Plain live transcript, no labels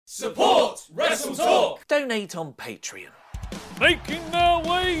Support Wrestle Talk! Donate on Patreon. Making their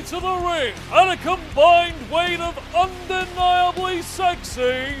way to the ring at a combined weight of undeniably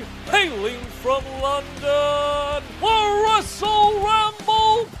sexy, hailing from London, the Wrestle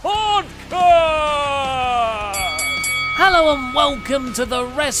Ramble Podcast! Hello and welcome to the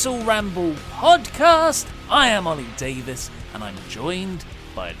Wrestle Ramble Podcast. I am Ollie Davis and I'm joined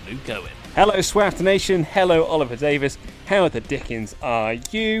by Luke Owen. Hello Swaft Nation, hello Oliver Davis, how the dickens are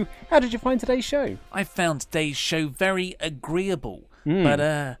you? How did you find today's show? I found today's show very agreeable, but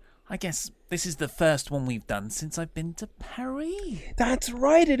I guess this is the first one we've done since I've been to Paris. That's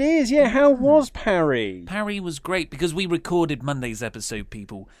right, it is, yeah, how was Paris? Paris was great because we recorded Monday's episode,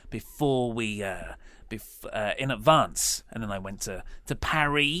 people, before we... in advance, and then I went to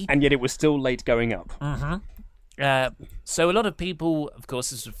Paris. And yet it was still late going up. So a lot of people, of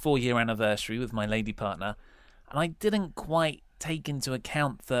course, this was a 4-year anniversary with my lady partner, and I didn't quite take into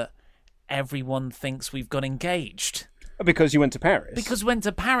account that everyone thinks we've got engaged. Because you went to Paris? Because we went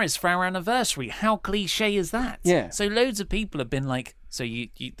to Paris for our anniversary. How cliche is that? Yeah. So loads of people have been like, so you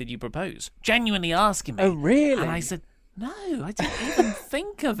did you propose? Genuinely asking me. Oh, really? And I said, no, I didn't even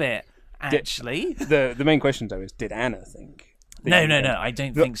think of it, actually. The main question, though, is did Anna think? No, I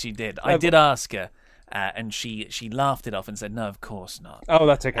don't think she did. I did ask her. And she laughed it off and said, no, of course not. Oh,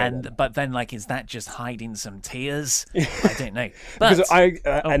 that's okay. But then, like, is that just hiding some tears? I don't know. But, because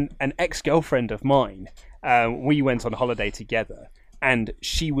an ex-girlfriend of mine, we went on holiday together, and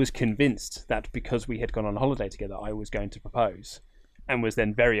she was convinced that because we had gone on holiday together, I was going to propose, and was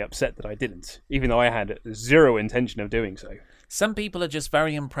then very upset that I didn't, even though I had zero intention of doing so. Some people are just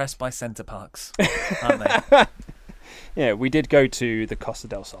very impressed by Center Parcs, aren't they? Yeah, we did go to the Costa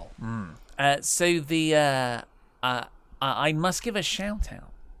del Sol. So I must give a shout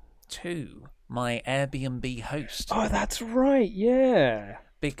out to my Airbnb host. Oh, that's right, yeah.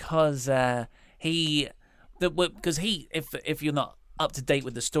 Because if you're not up to date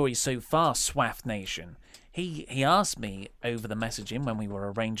with the story so far, Swaft Nation, he asked me over the messaging when we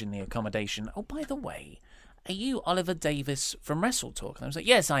were arranging the accommodation, oh, by the way, are you Oliver Davis from Wrestle Talk? And I was like,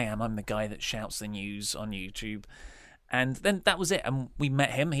 yes, I am. I'm the guy that shouts the news on YouTube. And then that was it. And we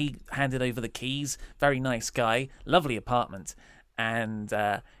met him. He handed over the keys. Very nice guy. Lovely apartment. And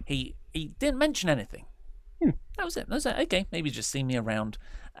he didn't mention anything. That was it. Okay, maybe just see me around.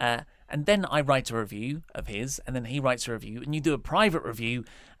 And then I write a review of his. And then he writes a review. And you do a private review.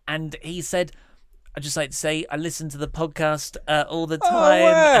 And he said, I'd just like to say I listen to the podcast all the time.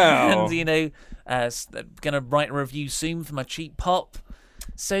 Oh, wow. And, going to write a review soon for my cheap pop.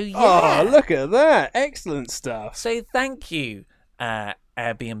 So, yeah. Oh, look at that. Excellent stuff. So, thank you,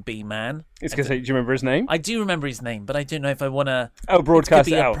 Airbnb man. It's because, do you remember his name? I do remember his name, but I don't know if I want to... Oh, broadcast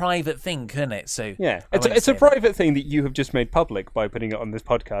it could be it out. a private thing, couldn't it? So yeah, it's a private thing that you have just made public by putting it on this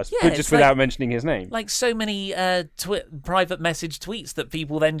podcast, Yeah, but just without mentioning his name. Like so many private message tweets that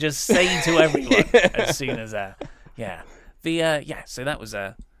people then just say to everyone as soon as... So that was...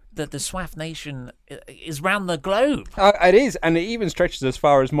 The Swaft Nation is round the globe. It is, and it even stretches as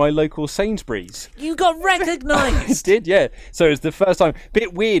far as my local Sainsbury's. You got recognised! I did, yeah. So it's the first time.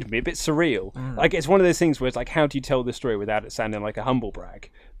 Bit weird, a bit surreal. Like, it's one of those things where it's like, how do you tell this story without it sounding like a humble brag?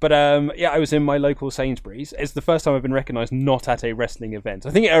 But I was in my local Sainsbury's. It's the first time I've been recognised not at a wrestling event. I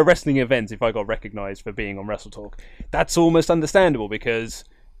think at a wrestling event, if I got recognised for being on Wrestle Talk, that's almost understandable because...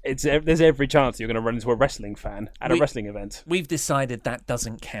 there's every chance you're going to run into a wrestling fan at a wrestling event. We've decided that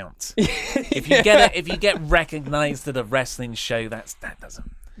doesn't count. If you get recognised at a wrestling show, that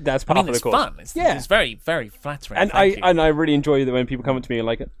doesn't. That's part of the course. It's fun. It's very, very flattering. And I really enjoy that when people come up to me and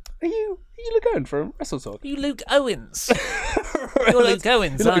like, are you Luke Owen from Wrestle Talk? Are you Luke Owens? You're Luke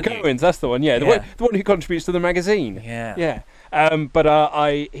Owens, aren't you? Luke Owens, that's the one. Yeah, the one who contributes to the magazine. Yeah.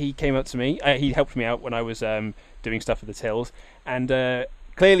 He came up to me. He helped me out when I was doing stuff for the tills, and.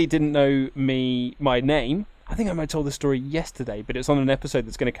 Clearly didn't know my name. I think I might have told the story yesterday, but it's on an episode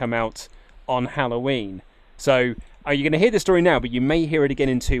that's going to come out on Halloween. So you're going to hear the story now, but you may hear it again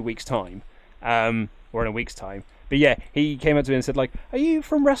in 2 weeks' time, or in a week's time. But yeah, he came up to me and said, like, are you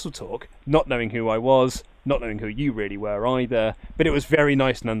from Wrestle Talk? Not knowing who I was, not knowing who you really were either, but it was very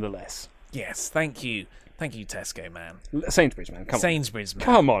nice nonetheless. Yes, thank you. Thank you, Tesco, man. Sainsbury's, man. Come on. Sainsbury's, man.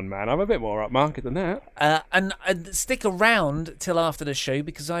 Come on, man. I'm a bit more upmarket than that. And stick around till after the show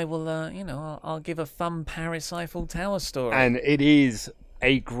because I will, I'll give a fun Paris Eiffel Tower story. And it is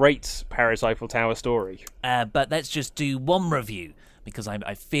a great Paris Eiffel Tower story. But let's just do one review because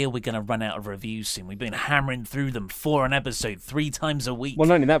I fear we're going to run out of reviews soon. We've been hammering through them for an episode 3 times a week. Well,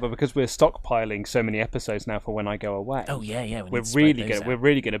 not only that, but because we're stockpiling so many episodes now for when I go away. Oh yeah. We're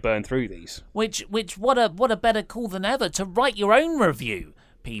really going to burn through these. Which what a better call than ever to write your own review.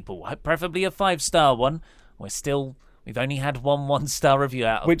 people, preferably a 5-star one. We've only had one 1-star review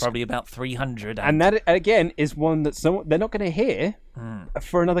out of probably about 300. And that, again, is one that they're not going to hear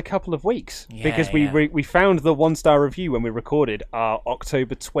for another couple of weeks. Yeah, because we found the 1-star review when we recorded our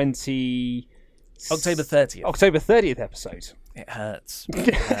October 30th. October 30th. October 30th episode. It hurts.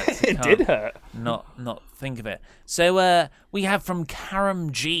 It Did hurt. Not think of it. So we have from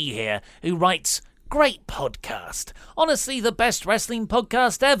Karam G here, who writes... Great podcast. Honestly, the best wrestling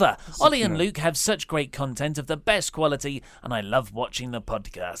podcast ever. Ollie and Luke have such great content of the best quality, and I love watching the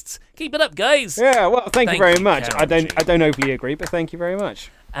podcasts. Keep it up, guys. Yeah, well, thank you very much. I Karen G. don't overly agree, but thank you very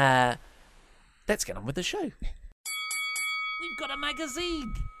much. Let's get on with the show. We've got a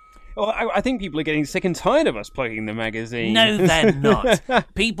magazine. Well, I think people are getting sick and tired of us plugging the magazine. No, they're not.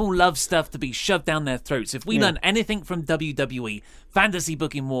 People love stuff to be shoved down their throats. If we learn anything from WWE, Fantasy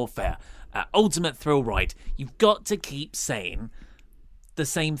Booking Warfare, Ultimate Thrill Ride, you've got to keep saying the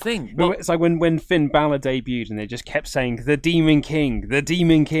same thing. Well, it's like when Finn Balor debuted and they just kept saying, the Demon King, the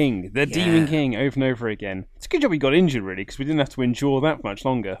Demon King, the Demon King, over and over again. It's a good job he got injured, really, because we didn't have to endure that much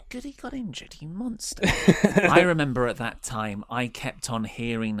longer. Good he got injured, you monster. I remember at that time, I kept on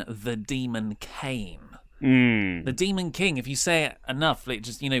hearing the Demon Kane. The Demon King, if you say it enough, it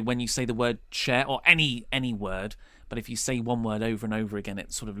just, when you say the word share, or any word, but if you say one word over and over again,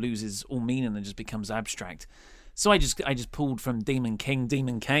 it sort of loses all meaning and just becomes abstract. So I just pulled from Demon King,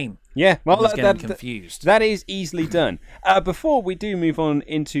 Demon Kane. Yeah, well, I was getting confused. That is easily done. Before we do move on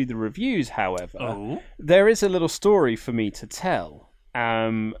into the reviews, however, there is a little story for me to tell.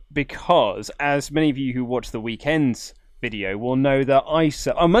 Because, as many of you who watch the weekend's video will know that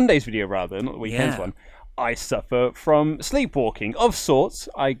Monday's video rather, not the weekend's one, I suffer from sleepwalking of sorts.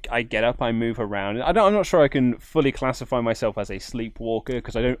 I get up, I move around. I'm not sure I can fully classify myself as a sleepwalker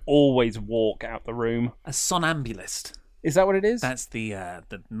because I don't always walk out the room. A somnambulist. Is that what it is? That's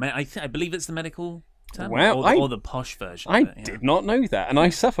I believe it's the medical term, Wow, or the posh version. I did not know that, and I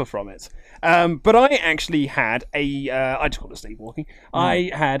suffer from it. But I actually had I just call it sleepwalking.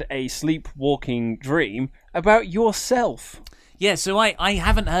 I had a sleepwalking dream about yourself. Yeah, so I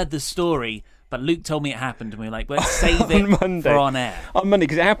haven't heard the story. But Luke told me it happened, and we were like, let's save it for on air. On Monday,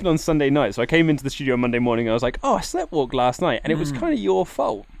 because it happened on Sunday night. So I came into the studio on Monday morning, and I was like, I sleepwalked last night, and it was kind of your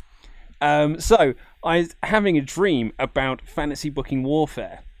fault. So I was having a dream about Fantasy Booking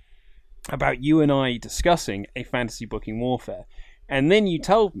Warfare, about you and I discussing a Fantasy Booking Warfare. And then you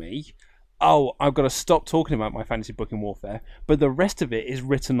told me, I've got to stop talking about my Fantasy Booking Warfare, but the rest of it is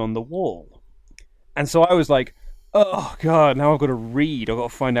written on the wall. And so I was like, oh, God, now I've got to read. I've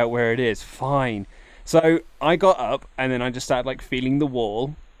got to find out where it is. Fine. So I got up, and then I just started, feeling the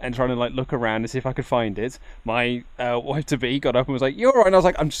wall and trying to, look around to see if I could find it. My wife-to-be got up and was like, you're all right. And I was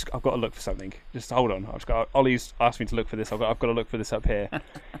like, I've got to look for something. Just hold on. Ollie's asked me to look for this. I've got to look for this up here.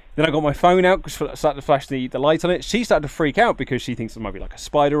 Then I got my phone out, started to flash the light on it. She started to freak out because she thinks it might be, a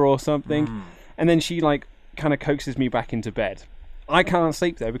spider or something. And then she, kind of coaxes me back into bed. I can't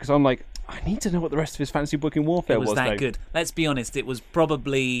sleep, though, because I'm like, I need to know what the rest of his Fantasy Booking Warfare was. It was that though. good. Let's be honest, it was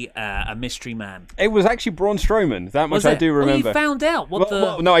probably a mystery man. It was actually Braun Strowman. That much I do remember. Well, you found out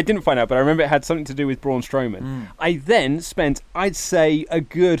Well, no, I didn't find out, but I remember it had something to do with Braun Strowman. I then spent, I'd say, a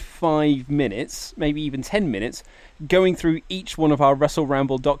good 5 minutes, maybe even 10 minutes, going through each one of our Wrestle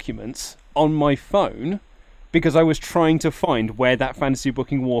Ramble documents on my phone, because I was trying to find where that Fantasy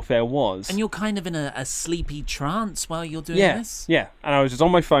Booking Warfare was. And you're kind of in a sleepy trance while you're doing this? Yeah, and I was just on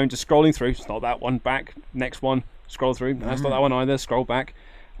my phone, just scrolling through. It's not that one, back, next one, scroll through. No, it's not that one either, scroll back.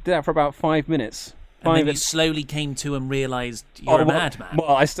 Did that for about 5 minutes. And then you slowly came to and realised you're a madman.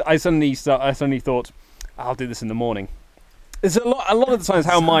 Well, I suddenly thought, I'll do this in the morning. There's a lot of the times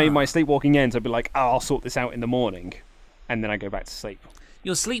how my sleepwalking ends, I'd be like, I'll sort this out in the morning, and then I go back to sleep.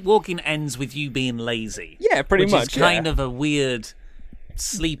 Your sleepwalking ends with you being lazy. Yeah, pretty much. Which is kind of a weird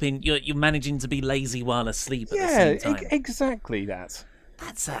sleeping. You're managing to be lazy while asleep at the same time. Exactly that.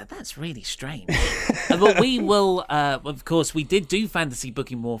 That's really strange. But we will, of course, we did do Fantasy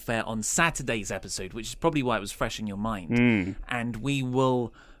Booking Warfare on Saturday's episode, which is probably why it was fresh in your mind. And we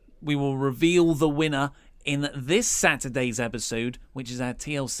will reveal the winner in this Saturday's episode, which is our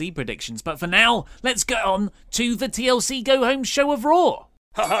TLC predictions. But for now, let's get on to the TLC Go Home show of Raw.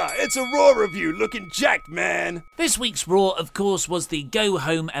 Haha, it's a Raw review looking jacked, man. This week's Raw, of course, was the Go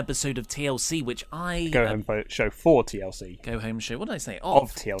Home episode of TLC, which Go Home show for TLC. Go Home show, what did I say?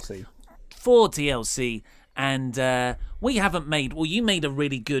 Of TLC. For TLC. And we haven't made... Well, you made a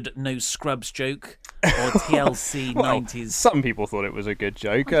really good no scrubs joke, or TLC 90s. Some people thought it was a good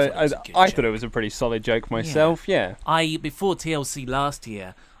joke. I thought it was a pretty solid joke myself, yeah. Before TLC last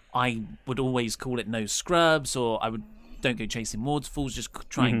year, I would always call it no scrubs, or I would don't go chasing waterfalls. Just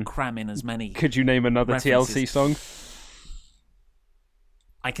try and cram in as many. Could you name another references. TLC song?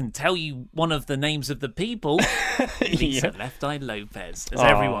 I can tell you one of the names of the people. Lisa Yeah. Left Eye Lopez, as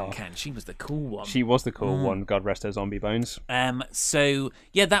everyone can. She was the cool one. She was the cool one. God rest her zombie bones. So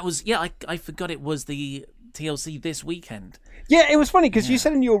yeah, that was I forgot it was the TLC this weekend. Yeah, it was funny because you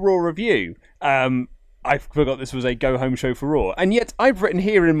said in your Raw review, I forgot this was a go-home show for Raw, and yet I've written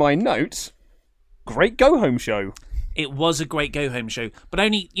here in my notes, great go-home show. It was a great go home show, but I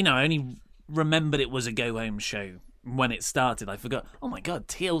only remembered it was a go home show when it started. I forgot. Oh my god,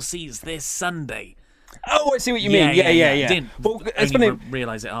 TLC's this Sunday. Oh, I see what you mean. Yeah. Didn't Well, it's funny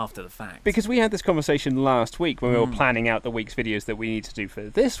realize it after the fact. because we had this conversation last week when we were planning out the week's videos that we need to do for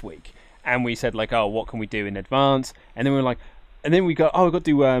this week, and we said like, oh, what can we do in advance? And then we were like, and then we got, oh, we've got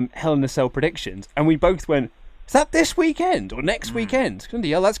to do Hell in a Cell predictions, and we both went, is that this weekend or next weekend?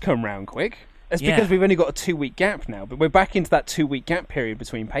 Bloody hell, that's come round quick. It's because we've only got a 2-week gap now, but we're back into that 2-week gap period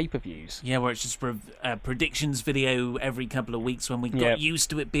between pay-per-views. Yeah, where it's just a predictions video every couple of weeks when we got used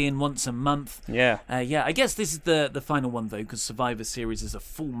to it being once a month. Yeah. I guess this is the final one, though, because Survivor Series is a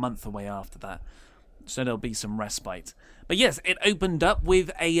full month away after that. So there'll be some respite. But yes, it opened up with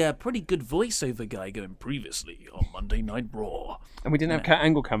a pretty good voiceover guy going previously on Monday Night Raw. And we didn't have Kurt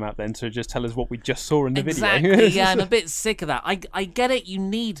Angle come out then to just tell us what we just saw in the video. Exactly, yeah, I'm a bit sick of that. I get it, you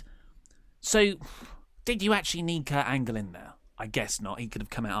need... So, did you actually need Kurt Angle in there? I guess not. He could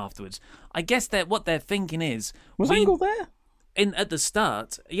have come out afterwards. I guess that what they're thinking is... Was Angle there? At the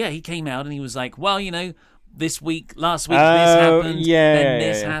start, yeah, he came out and he was like, well, last week this happened, then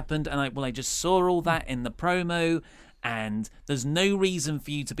this happened, and I just saw all that in the promo, and there's no reason for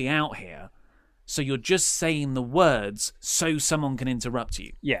you to be out here, so you're just saying the words so someone can interrupt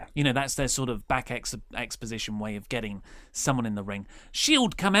you. Yeah. That's their sort of back exposition way of getting someone in the ring.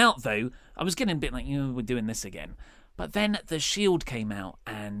 Shield come out, though. I was getting a bit like, we're doing this again. But then the Shield came out,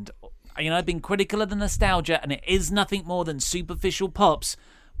 and, I've been critical of the nostalgia, and it is nothing more than superficial pops,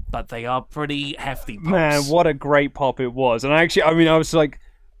 but they are pretty hefty pops. Man, what a great pop it was. And I was like,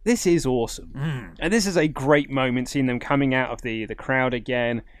 this is awesome. And this is a great moment, seeing them coming out of the crowd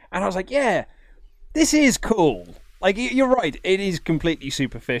again. And I was like, yeah, this is cool. Like, you're right, it is completely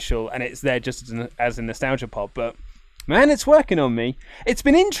superficial, and it's there just as a nostalgia pop, but man, it's working on me. It's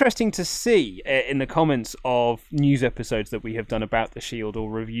been interesting to see in the comments of news episodes that we have done about The Shield,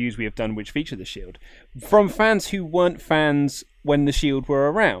 or reviews we have done which feature The Shield, from fans who weren't fans when The Shield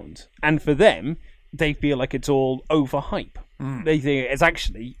were around. And for them, they feel like it's all overhype. They think it's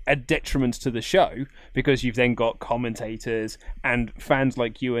actually a detriment to the show, because you've then got commentators and fans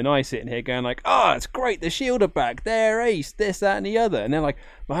like you and I sitting here going like, oh, it's great, the Shield are back, they're ace, this, that and the other. And they're like,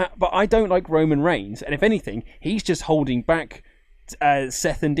 but I don't like Roman Reigns, and if anything, he's just holding back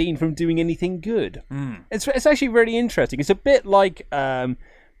Seth and Dean from doing anything good. It's actually really interesting. It's a bit like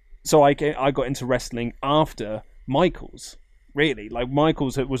so I got into wrestling after Michaels. Really, like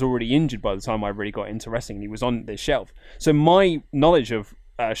Michaels was already injured by the time I really got into wrestling, and he was on this shelf. So my knowledge of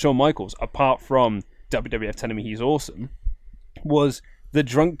Shawn Michaels, apart from WWF telling me he's awesome, was the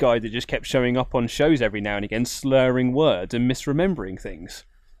drunk guy that just kept showing up on shows every now and again, slurring words and misremembering things.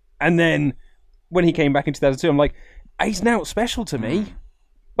 And then when he came back in 2002, I'm like, he's now special to me.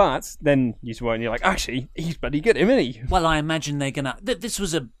 But then you're like, actually, he's bloody good, isn't he? Well, I imagine they're going to... This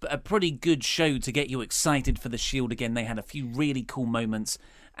was a pretty good show to get you excited for The Shield again. They had a few really cool moments.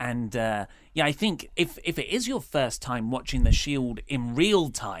 And, I think if it is your first time watching The Shield in real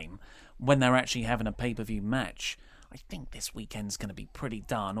time, when they're actually having a pay-per-view match, I think this weekend's going to be pretty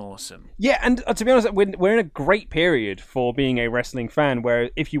darn awesome. Yeah, and to be honest, we're in a great period for being a wrestling fan,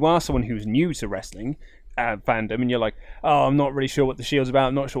 where if you are someone who's new to wrestling... fandom, and you're like, oh, I'm not really sure what the Shield's about,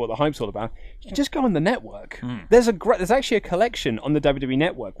 I'm not sure what the hype's all about, you can just go on the network. There's actually a collection on the WWE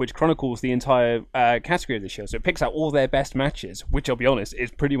Network which chronicles the entire category of the Shield, so it picks out all their best matches, which I'll be honest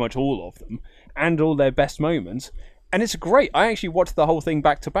is pretty much all of them, and all their best moments, and it's great. I actually watched the whole thing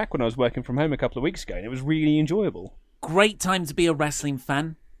back to back when I was working from home a couple of weeks ago, and it was really enjoyable. Great time to be a wrestling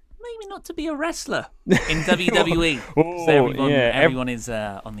fan. Maybe not to be a wrestler in WWE. Oh, everyone is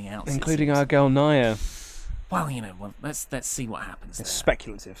on the outs, including our girl Nia. Well, let's see what happens. It's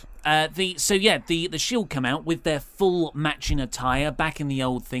speculative. The Shield come out with their full matching attire, back in the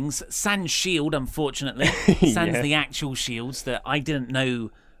old things. Sans Shield, unfortunately. Sans the actual Shields that I didn't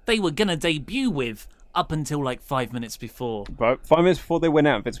know they were going to debut with up until like 5 minutes before. Right, 5 minutes before they went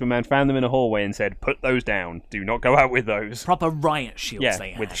out, Vince McMahon found them in a hallway and said, put those down. Do not go out with those. Proper riot shields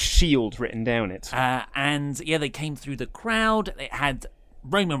they had. With Shield written down it. They came through the crowd. It had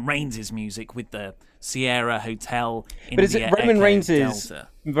Roman Reigns' music with the Sierra Hotel. But is it India Roman Echo Reigns' Delta.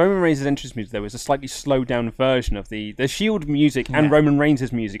 entrance music? There was a slightly slowed down version of the Shield music and Roman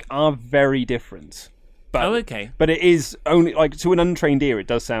Reigns' music are very different. But, okay. But it is only like to an untrained ear, it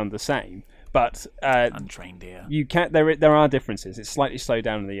does sound the same. But Untrained ear. you can't. There are differences. It's slightly slowed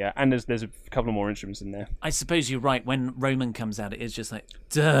down in the and there's a couple of more instruments in there. I suppose you're right. When Roman comes out, it is just like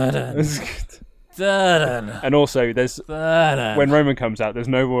dun dun. And also, there's when Roman comes out, there's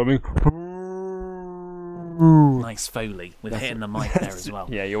no warming. Nice Foley with hitting the mic there as well.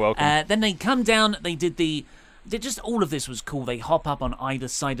 Yeah, you're welcome. Then they come down. They did just all of this was cool. They hop up on either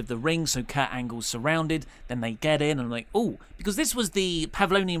side of the ring, so Kurt Angle's surrounded. Then they get in and I'm like, oh, because this was the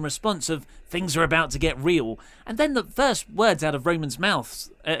Pavlonian response of things are about to get real. And then the first words out of Roman's mouth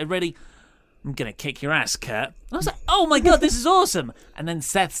are really, I'm going to kick your ass, Kurt. And I was like, oh my God, this is awesome. And then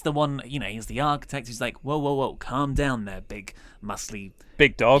Seth's the one, he's the architect. He's like, whoa, calm down there, big, muscly,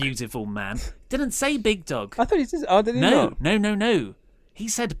 big dog, beautiful man. Didn't say big dog. I thought he said, oh, did he not? No. He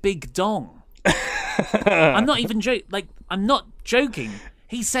said big dong. I'm not even joking. I'm not joking.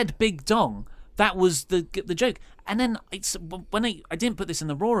 He said big dong. That was the joke. And then when I didn't put this in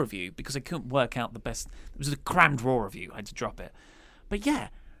the Raw review because I couldn't work out the best. It was a crammed Raw review. I had to drop it. But yeah,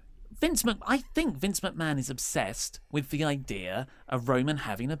 I think Vince McMahon is obsessed with the idea of Roman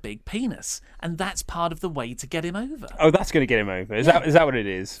having a big penis, and that's part of the way to get him over. Oh, that's going to get him over. Is that what it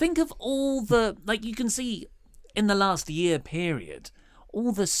is? Think of all the you can see in the last year period.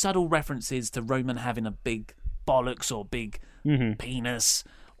 All the subtle references to Roman having a big bollocks or big penis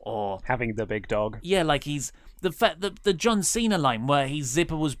or having the big dog. Yeah, like he's the John Cena line where his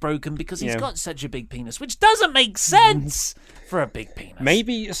zipper was broken because he's got such a big penis, which doesn't make sense for a big penis.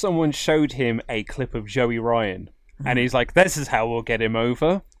 Maybe someone showed him a clip of Joey Ryan and he's like, this is how we'll get him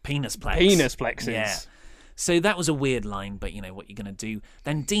over. Penis plex. Penis plexes. Yeah. So that was a weird line, but you know what you're going to do.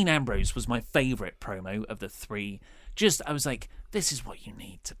 Then Dean Ambrose was my favourite promo of the three. I was like, this is what you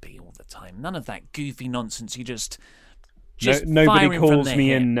need to be all the time. None of that goofy nonsense. You just nobody calls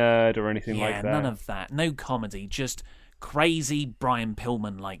me a nerd or anything like that. None of that. No comedy. Just crazy Brian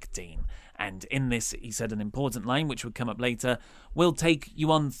Pillman-like Dean. And in this, he said an important line, which would come up later. We'll take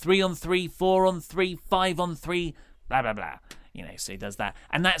you on 3-on-3, 4-on-3, 5-on-3, blah, blah, blah. So he does that.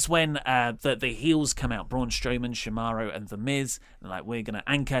 And that's when the heels come out. Braun Strowman, Shimaro, and The Miz. And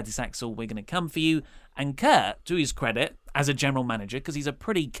and Curtis Axel, we're going to come for you. And Kurt, to his credit, as a general manager, because he's a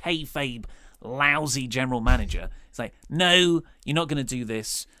pretty kayfabe, lousy general manager, he's like, no, you're not going to do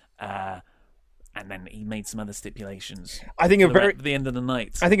this. And then he made some other stipulations. I think at the end of the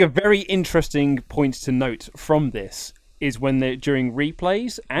night. I think a very interesting point to note from this is when during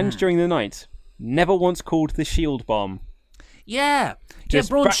replays and during the night, never once called the Shield Bomb. Yeah.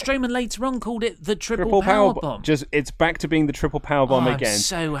 Braun Strowman later on called it the triple power bomb. It's back to being the triple power bomb again. I'm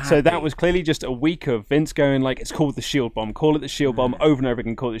so happy. So that was clearly just a week of Vince going like, it's called the Shield Bomb. Call it the Shield Bomb over and over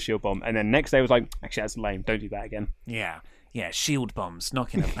again. Call it the Shield Bomb. And then next day was like, actually that's lame. Don't do that again. Yeah. Shield bombs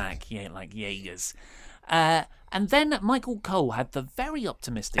knocking it back. Yeah, like Jaegers. And then Michael Cole had the very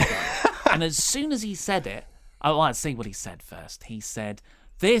optimistic line. And as soon as he said it, I'll see what he said first. He said,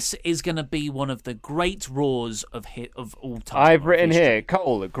 this is going to be one of the great Raws of all time. I've written here,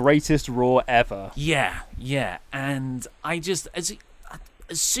 Cole, greatest Raw ever. Yeah. And I just, as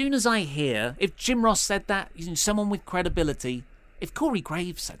soon as I hear, if Jim Ross said that, someone with credibility, if Corey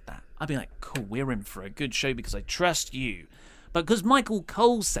Graves said that, I'd be like, cool, we're in for a good show because I trust you. But because Michael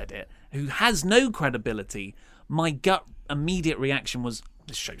Cole said it, who has no credibility, my gut immediate reaction was,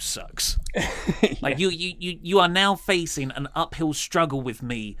 this show sucks. Like you are now facing an uphill struggle with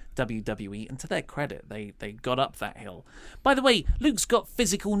me, WWE, and to their credit, they got up that hill. By the way, Luke's got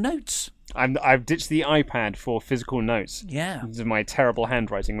physical notes. I've ditched the iPad for physical notes. Yeah. Because of my terrible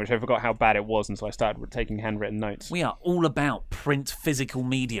handwriting, which I forgot how bad it was until I started taking handwritten notes. We are all about print physical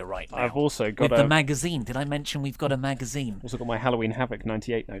media right now. I've also got the magazine. Did I mention we've got a magazine? Also got my Halloween Havoc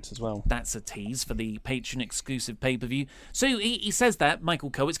 98 notes as well. That's a tease for the Patreon exclusive pay-per-view. So he says that,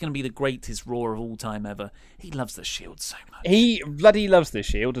 Michael Cole, it's going to be the greatest Raw of all time ever. He loves the Shield so much. He bloody loves the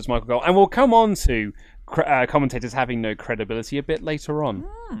Shield, as Michael Cole. And we'll come on to commentators having no credibility a bit later on.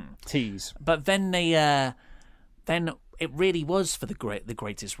 Tease. But then then it really was for the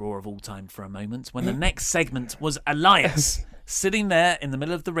greatest Raw of all time for a moment when the next segment was Elias sitting there in the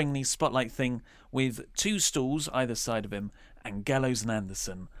middle of the ring, the spotlight thing, with two stools either side of him and Gallows and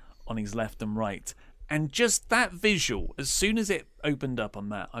Anderson on his left and right. And just that visual, as soon as it opened up on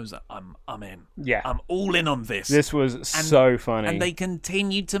that, I was like, I'm in. Yeah. I'm all in on this. This was so funny. And they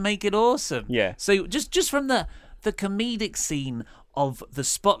continued to make it awesome. Yeah. So just from the comedic scene of the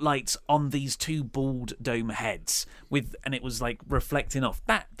spotlights on these two bald dome heads and it was like reflecting off.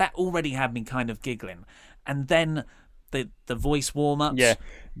 That already had me kind of giggling. And then the voice warm-ups. Yeah.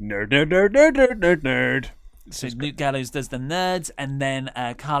 Nerd, nerd, nerd, nerd, nerd, nerd, nerd. So Luke Gallows does the nerds, and then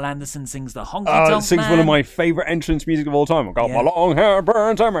Carl Anderson sings the honky tonk sings man. one of my favourite entrance music of all time. I got Yeah. my long hair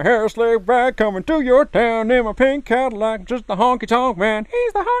burns and my hair slicked back, coming to your town in my pink Cadillac, just the honky tonk man.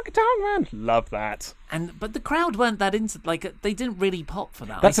 He's the honky tonk man. Love that. But the crowd weren't that into, like, they didn't really pop for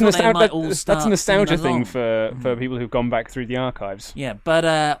that. That's I a thought they might all that's start a nostalgia singing thing along. for people who've gone back through the archives Yeah,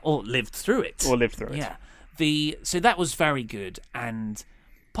 but or lived through it. or lived through it. Yeah, so that was very good, and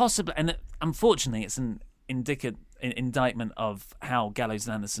possibly, and unfortunately, it's an indictment of how Gallows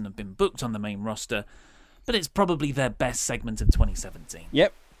and Anderson have been booked on the main roster, but it's probably their best segment of 2017.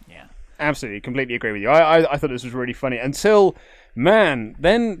 Yep. Yeah. Absolutely, completely agree with you. I thought this was really funny until, man,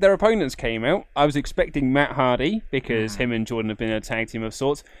 then their opponents came out. I was expecting Matt Hardy because him and Jordan have been a tag team of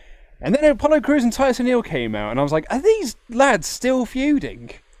sorts. And then Apollo Crews and Titus O'Neil came out, and I was like, are these lads still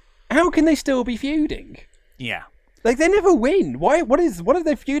feuding? How can they still be feuding? Yeah. Like, they never win. Why? What are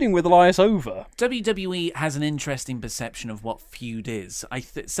they feuding with Elias over? WWE has an interesting perception of what feud is.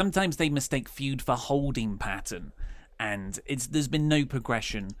 Sometimes they mistake feud for holding pattern, and there's been no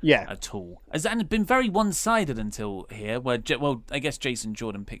progression at all. And it's been very one-sided until here, where I guess Jason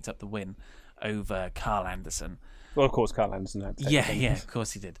Jordan picked up the win over Carl Anderson. Well, of course, Carl Anderson had to take the Yeah, of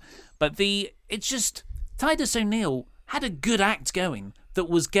course he did. But it's just Titus O'Neil had a good act going that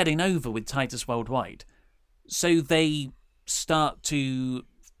was getting over with Titus Worldwide. So they start to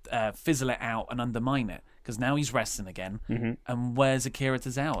fizzle it out and undermine it, because now he's wrestling again. Mm-hmm. And where's Akira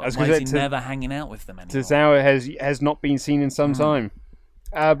Tozawa? Why is he never hanging out with them anymore? Tozawa has not been seen in some time.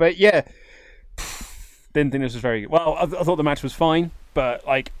 But yeah, didn't think this was very good. Well, I thought the match was fine, but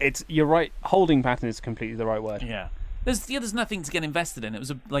like you're right. Holding pattern is completely the right word. Yeah. There's nothing to get invested in.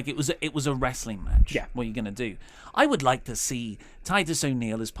 It was a wrestling match. Yeah. What are you going to do? I would like to see Titus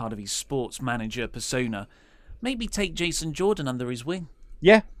O'Neil as part of his sports manager persona. Maybe take Jason Jordan under his wing.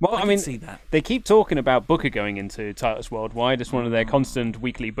 Yeah, well, I mean, see that. They keep talking about Booker going into Titus Worldwide. It's one of their constant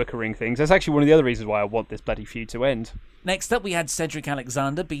weekly Bookering things. That's actually one of the other reasons why I want this bloody feud to end. Next up, we had Cedric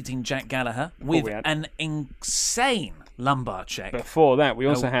Alexander beating Jack Gallagher with an insane lumbar check. Before that, we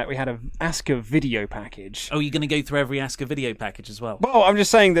also had a Asuka video package. Oh, you're going to go through every Asuka video package as well? Well, I'm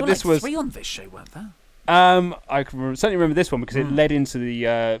just saying that this was 3 on this show, weren't there? I can certainly remember this one because it led into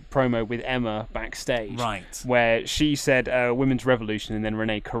the promo with Emma backstage, right? Where she said "Women's Revolution" and then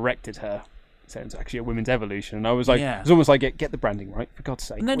Renee corrected her, said it's actually a Women's Evolution, and I was like, it was almost like get the branding right, for God's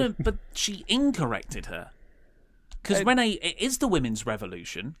sake. No, but she incorrected her because Renee, it is the Women's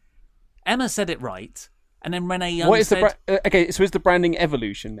Revolution. Emma said it right, and then Renee Young said, okay, so is the branding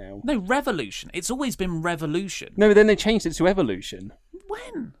Evolution now? No, Revolution. It's always been Revolution. No, but then they changed it to Evolution.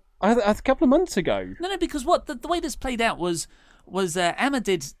 When? A couple of months ago. No, because what the way this played out was Emma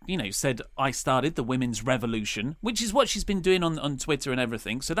said I started the Women's Revolution, which is what she's been doing on Twitter and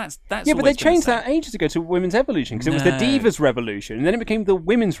everything. So that's yeah, but they changed that ages ago to Women's Evolution because it was the Divas Revolution, and then it became the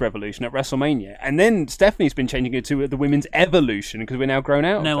Women's Revolution at WrestleMania, and then Stephanie's been changing it to the Women's Evolution because we're now grown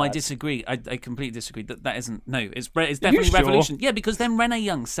out. No, I disagree. I completely disagree. That isn't. No, it's definitely Revolution. Yeah, because then Renee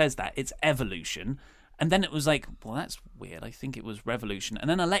Young says that it's Evolution. And then it was like, well, that's weird. I think it was Revolution. And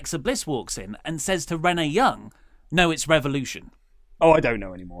then Alexa Bliss walks in and says to Renee Young, no, it's Revolution. Oh, I don't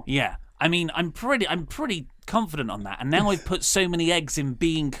know anymore. Yeah. I mean, I'm pretty confident on that. And now I've put so many eggs in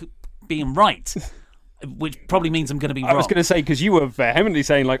being right, which probably means I'm going to be wrong. I was going to say, because you were vehemently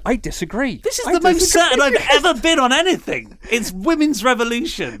saying, like, I disagree. This is the most certain I've ever been on anything. It's Women's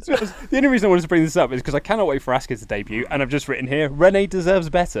Revolution. The only reason I wanted to bring this up is because I cannot wait for Asuka to debut. And I've just written here, Renee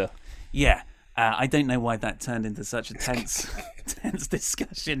deserves better. Yeah. I don't know why that turned into such a tense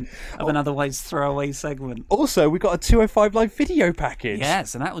discussion of an otherwise throwaway segment. Also, we got a 205 Live video package.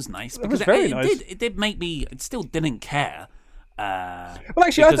 Yes, and that was nice. That was very nice. It did make me... It still didn't care.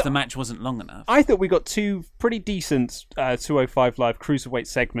 Because the match wasn't long enough. I thought we got 2 pretty decent 205 Live Cruiserweight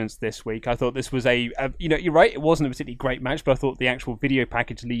segments this week. I thought this was you're right, it wasn't a particularly great match, but I thought the actual video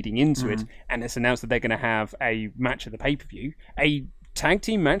package leading into it, and it's announced that they're going to have a match at the pay-per-view, a tag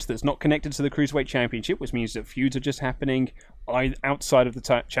team match that's not connected to the Cruiserweight Championship, which means that feuds are just happening outside of the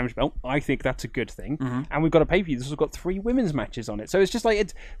championship belt. I think that's a good thing. And we've got a pay-per-view that's got 3 women's matches on it, so it's just like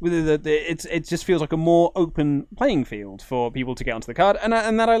it just feels like a more open playing field for people to get onto the card, and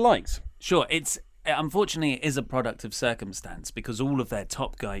that I liked. Sure, unfortunately it is a product of circumstance because all of their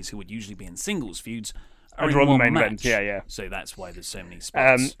top guys who would usually be in singles feuds are in one main match. Event. Yeah. So that's why there's so many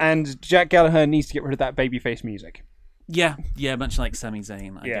spots. And Jack Gallagher needs to get rid of that babyface music. Yeah, much like Sami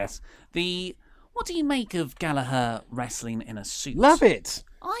Zayn, I guess. What do you make of Gallagher wrestling in a suit? Love it.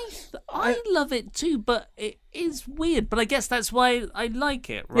 I love it too, but it is weird. But I guess that's why I like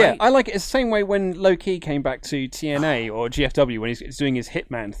it, right? Yeah, I like it. It's the same way when Low-Key came back to TNA or GFW when he's doing his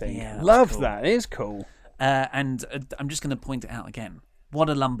Hitman thing. Yeah, that's Love cool. that. It is cool. And I'm just going to point it out again. What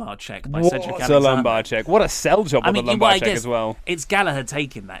a lumbar check by What Cedric a Alexander. lumbar check. What a sell job on the lumbar check as well. It's Gallagher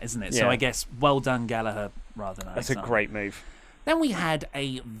taking that, isn't it? So Yeah. I guess well done, Gallagher, rather than That's a great move. Then we had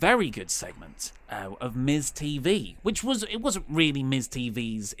a very good segment of Miz TV, which it wasn't really Miz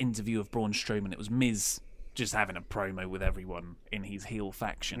TV's interview of Braun Strowman. It was Miz just having a promo with everyone in his heel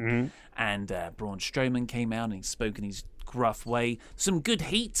faction. And Braun Strowman came out and he spoke in his gruff way. Some good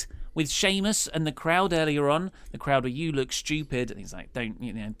heat with Sheamus and the crowd earlier on. The crowd were, "You look stupid," and he's like,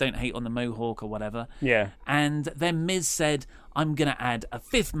 "Don't hate on the Mohawk or whatever." Yeah. And then Miz said, "I'm going to add a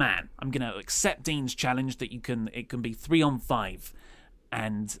fifth man. I'm going to accept Dean's challenge that it can be 3-on-5."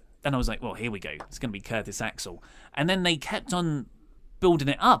 And then I was like, well, here we go. It's going to be Curtis Axel. And then they kept on building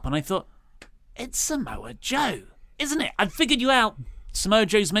it up, and I thought, it's Samoa Joe, isn't it? I'd figured you out. Samoa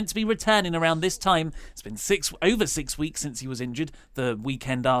Joe's meant to be returning around this time. It's been over 6 weeks since he was injured, the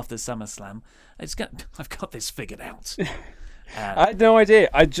weekend after SummerSlam. I've got this figured out. I had no idea.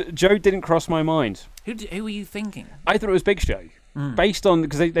 Joe didn't cross my mind. Who were you thinking? I thought it was Big Show. Based on,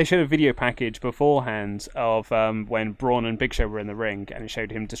 because they showed a video package beforehand of when Braun and Big Show were in the ring, and it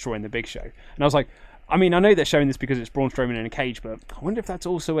showed him destroying the Big Show. And I was like, I mean, I know they're showing this because it's Braun Strowman in a cage, but I wonder if that's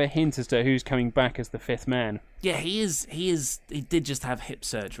also a hint as to who's coming back as the fifth man. Yeah, he is. He did just have hip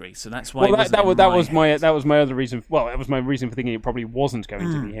surgery, so that's why. Well, that was my other reason. Well, that was my reason for thinking it probably wasn't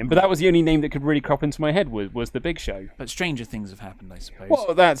going to be him. But that was the only name that could really crop into my head was the Big Show. But stranger things have happened, I suppose.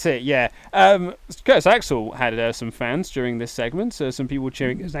 Well, that's it. Yeah. Curtis Axel had some fans during this segment. Some people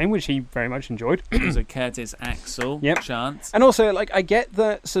cheering his name, which he very much enjoyed. It was a Curtis Axel chant. And also, I get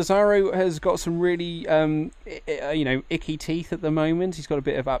that Cesaro has got some really, icky teeth at the moment. He's got a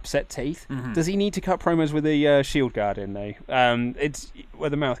bit of upset teeth. Mm-hmm. Does he need to cut promos with a shield guard in, though? It's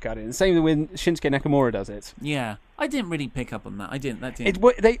with a mouth guard in. The same when Shinsuke Nakamura does it. Yeah, I didn't really pick up on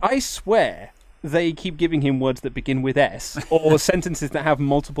that. I swear they keep giving him words that begin with S or sentences that have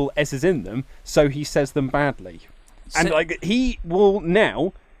multiple S's in them, so he says them badly. And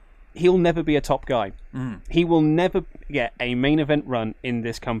he'll never be a top guy. He will never get a main event run in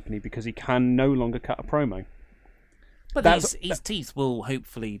this company because he can no longer cut a promo. But his teeth will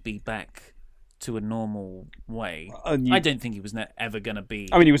hopefully be back to a normal way. I don't think he was ever going to be.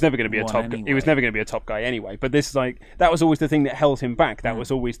 I mean, he was never going to be a top. Anyway. He was never going to be a top guy anyway. But this is that was always the thing that held him back. That was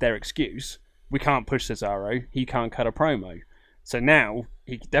always their excuse. We can't push Cesaro. He can't cut a promo. So now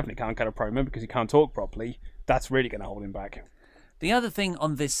he definitely can't cut a promo because he can't talk properly. That's really going to hold him back. The other thing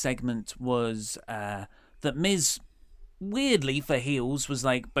on this segment was that Miz, weirdly for heels, was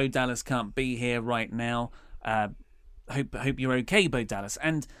like, Bo Dallas can't be here right now. Hope you're okay, Bo Dallas.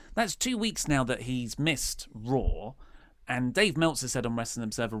 And that's 2 weeks now that he's missed Raw. And Dave Meltzer said on Wrestling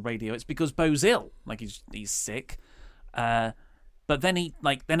Observer Radio, it's because Bo's ill, like he's sick. But then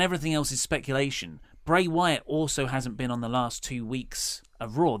then everything else is speculation. Bray Wyatt also hasn't been on the last 2 weeks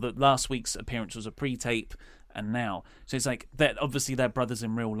of Raw. The last week's appearance was a pre-tape, and now, so it's like obviously they're brothers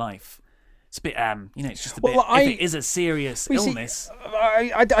in real life. It's a bit, it's just a bit. If it is a serious illness,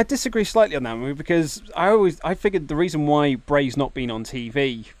 I disagree slightly on that one because I figured the reason why Bray's not been on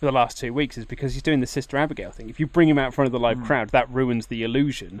TV for the last 2 weeks is because he's doing the Sister Abigail thing. If you bring him out in front of the live crowd, that ruins the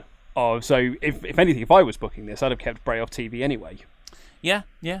illusion of. So if anything, if I was booking this, I'd have kept Bray off TV anyway. Yeah.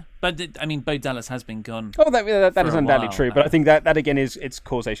 But Bo Dallas has been gone. Oh, that is undoubtedly true. But I think that again it's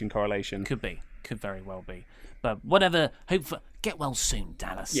causation correlation. Could very well be. But whatever. Get well soon,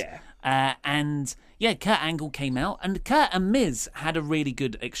 Dallas. Yeah. Kurt Angle came out, and Kurt and Miz had a really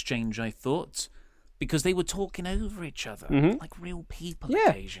good exchange, I thought, because they were talking over each other like real people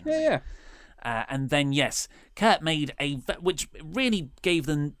occasionally. Yeah. And then Kurt made which really gave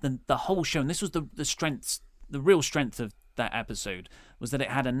them the whole show, and this was the real strength of that episode, was that it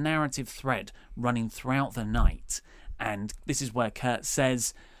had a narrative thread running throughout the night. And this is where Kurt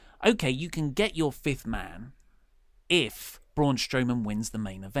says, okay, you can get your fifth man if Braun Strowman wins the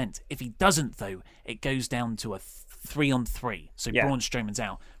main event. If he doesn't, though, it goes down to a 3-on-3. So Braun Strowman's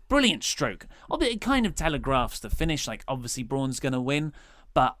out. Brilliant stroke. Albeit it kind of telegraphs the finish, like obviously Braun's going to win.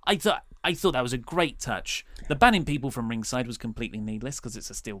 But I thought that was a great touch. The banning people from ringside was completely needless because it's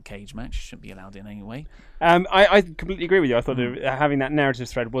a steel cage match. Shouldn't be allowed in anyway. I completely agree with you. I thought having that narrative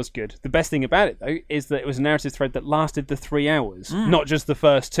thread was good. The best thing about it, though, is that it was a narrative thread that lasted the 3 hours, not just the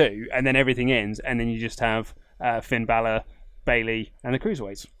first 2, and then everything ends, and then you just have Finn Balor, Bayley, and the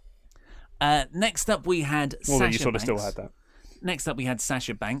Cruiserweights. Next up, we had Sasha Although you sort of Banks. still had that. Next up, we had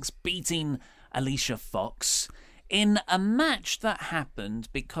Sasha Banks beating Alicia Fox in a match that happened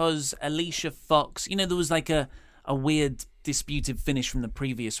because Alicia Fox, there was like a weird disputed finish from the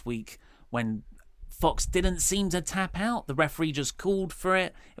previous week when Fox didn't seem to tap out. The referee just called for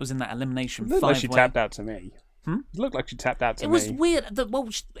it. It was in that elimination It looked five-way. like she tapped out to me. It looked like she tapped out to me. It was weird.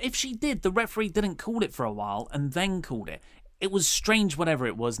 If she did, the referee didn't call it for a while and then called it. It was strange, whatever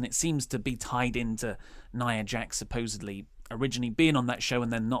it was, and it seems to be tied into Nia Jax supposedly originally being on that show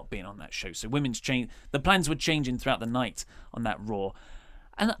and then not being on that show. So the plans were changing throughout the night on that Raw.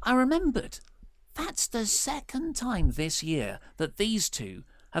 And I remembered, that's the second time this year that these two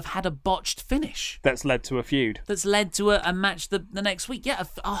have had a botched finish. That's led to a feud. That's led to a match the next week. Yeah,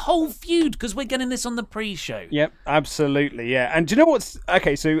 a whole feud, because we're getting this on the pre-show. Yep, absolutely, yeah. And do you know what's...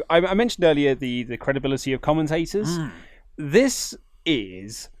 Okay, so I mentioned earlier the credibility of commentators. This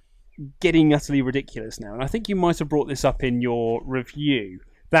is getting utterly ridiculous now. And I think you might have brought this up in your review,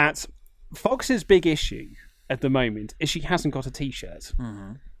 that Fox's big issue at the moment is she hasn't got a T-shirt.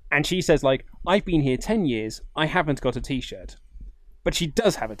 And she says, like, I've been here 10 years, I haven't got a T-shirt. But she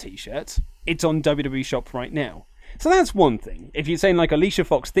does have a T-shirt. It's on WWE Shop right now. So that's one thing. If you're saying, like, Alicia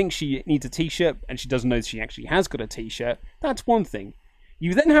Fox thinks she needs a T-shirt and she doesn't know she actually has got a T-shirt, that's one thing.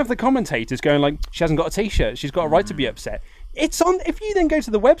 You then have the commentators going like, she hasn't got a T-shirt, she's got a right to be upset. It's on. If you then go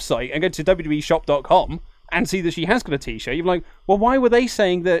to the website and go to WWEshop.com and see that she has got a T-shirt, you're like, well, why were they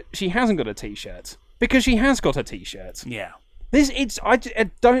saying that she hasn't got a T-shirt? Because she has got a T-shirt. Yeah.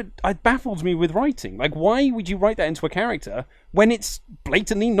 It baffles me with writing. Like, why would you write that into a character when it's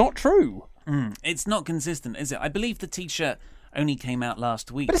blatantly not true? It's not consistent, is it? I believe the T-shirt only came out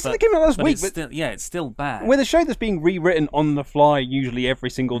last week. But it still came out last week. It's still bad. With a show that's being rewritten on the fly usually every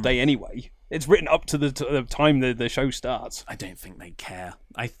single day anway, it's written up to the time the show starts. I don't think they care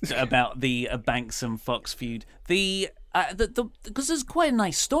about the Banks and Fox feud. Because there's quite a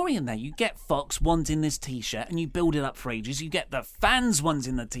nice story in there. You get Fox wanting this T-shirt and you build it up for ages. You get the fans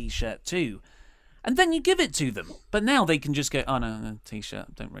wanting the T-shirt too. And then you give it to them. But now they can just go, oh no,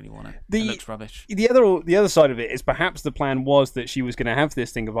 T-shirt, don't really want it. It looks rubbish. The other side of it is perhaps the plan was that she was going to have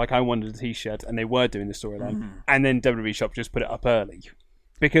this thing of like, I wanted a T-shirt, and they were doing the storyline. And then WWE Shop just put it up early.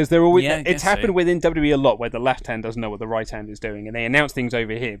 Because they're always, it's happened within WWE a lot where the left hand doesn't know what the right hand is doing, and they announce things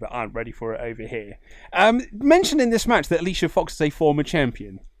over here but aren't ready for it over here. Mentioned in this match that Alicia Fox is a former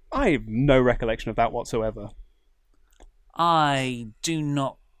champion. I have no recollection of that whatsoever. I don't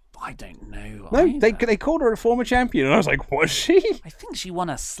know. No, they called her a former champion, and I was like, was she? I think she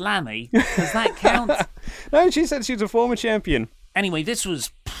won a Slammy. Does that count? No, she said she was a former champion. Anyway, this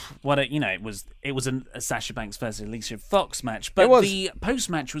was it was a Sasha Banks versus Alicia Fox match, but the post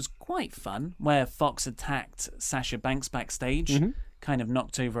match was quite fun, where Fox attacked Sasha Banks backstage, kind of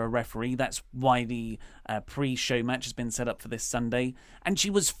knocked over a referee. That's why the pre-show match has been set up for this Sunday, and she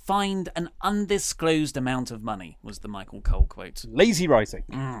was fined an undisclosed amount of money. Was the Michael Cole quote? Lazy writing.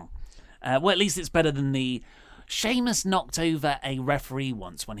 Well, at least it's better than the Sheamus knocked over a referee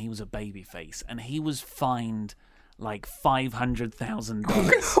once when he was a babyface, and he was fined like $500,000 in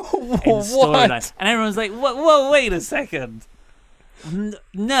storyline. And everyone's like, whoa, wait a second.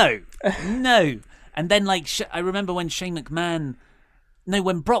 No. And then, like, I remember when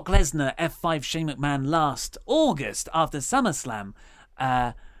when Brock Lesnar F5 Shane McMahon last August after SummerSlam,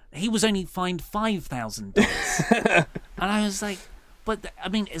 he was only fined $5,000. And I was like, but, I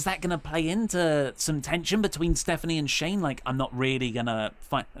mean, is that going to play into some tension between Stephanie and Shane? Like, I'm not really going to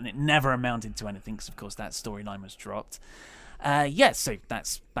fight. And it never amounted to anything, because, of course, that storyline was dropped. So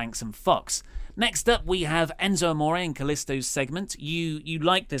that's Banks and Fox. Next up, we have Enzo Amore and Kalisto's segment. You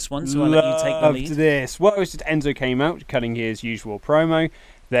like this one, so I'll let you take the lead. Loved this. Well, it was just Enzo came out, cutting his usual promo.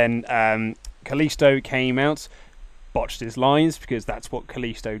 Then Kalisto came out, botched his lines, because that's what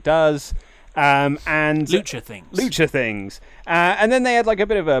Kalisto does. And Lucha things. And then they had like a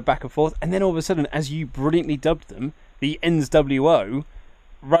bit of a back and forth, and then all of a sudden, as you brilliantly dubbed them, the NWO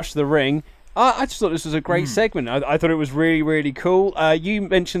rushed the ring. I just thought this was a great segment. I thought it was really, really cool. You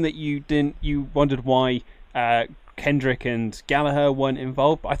mentioned that you wondered why Kendrick and Gallagher weren't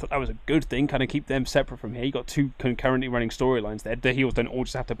involved, but I thought that was a good thing. Kind of keep them separate from here. You got two concurrently running storylines there. The heels don't all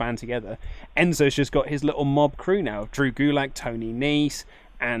just have to band together. Enzo's just got his little mob crew now: Drew Gulak, Tony Nese,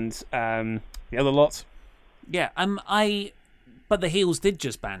 and the other lot. Yeah, but the heels did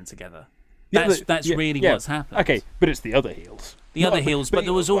just band together. That's really what's happened. Okay, but it's the other heels. But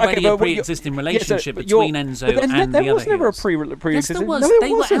there was already a pre-existing relationship between Enzo and the other heels. There was never a pre-existing. Yes, there was. No,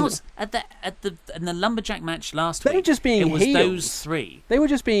 they were out in the Lumberjack match last week. They were just being heels. It was those three. They were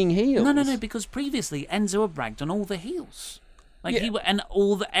just being heels. No, because previously Enzo had bragged on all the heels. Like and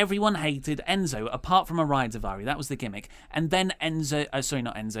everyone hated Enzo apart from Araya Daivari. That was the gimmick. And then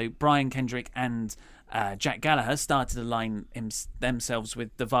Brian Kendrick and Jack Gallagher started aligning themselves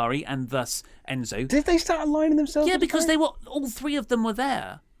with Daivari, and thus Enzo. Did they start aligning themselves? Yeah, with because Daivari? all three of them were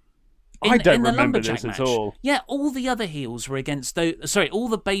there. I don't in the remember Lumberjack this match. at all. Yeah, all the other heels were against all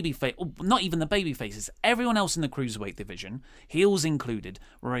the baby not even the baby faces. Everyone else in the cruiserweight division, heels included,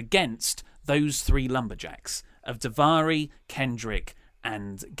 were against those three Lumberjacks of Daivari, Kendrick,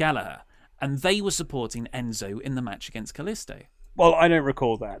 and Gallagher, and they were supporting Enzo in the match against Kalisto. Well, I don't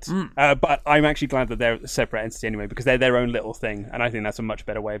recall that, but I'm actually glad that they're a separate entity anyway, because they're their own little thing, and I think that's a much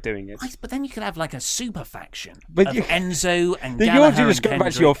better way of doing it. But then you could have like a super faction But of you- Enzo and Then Gallagher. you want to just and go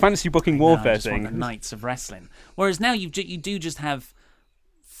back to your Kendrick. fantasy booking No, I warfare just want the thing. Knights of Wrestling. Whereas now you do just have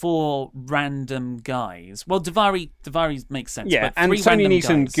 4 random guys. Well, Daivari makes sense. Yeah, but and 3 Sonny random Nese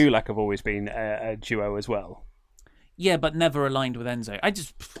and guys. Gulak have always been a duo as well. Yeah, but never aligned with Enzo.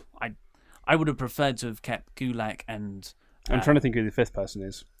 I would have preferred to have kept Gulak and I'm trying to think who the fifth person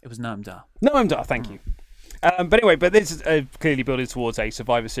is. it was Noam Dar. No, I'm done. Thank you. But anyway, this is clearly building towards a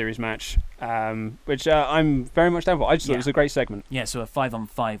Survivor Series match, which I'm very much down for. I just thought it was a great segment. Yeah, so a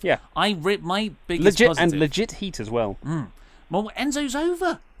 5-on-5. Yeah. my biggest Legit heat as well. Well, Enzo's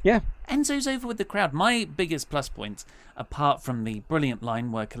over. Yeah. Enzo's over with the crowd. My biggest plus point, apart from the brilliant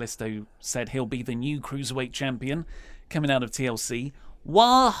line where Kalisto said he'll be the new Cruiserweight champion coming out of TLC,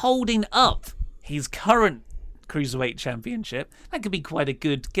 while holding up his current Cruiserweight championship, that could be quite a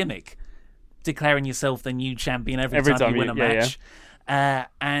good gimmick. Declaring yourself the new champion every time you win a match.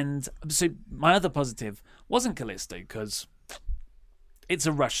 And so my other positive wasn't Kalisto, because it's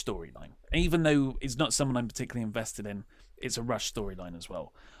a Rush storyline. Even though it's not someone I'm particularly invested in, it's a Rush storyline as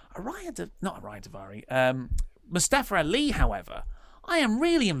well. Not Araya Daivari. Mustafa Ali, however, I am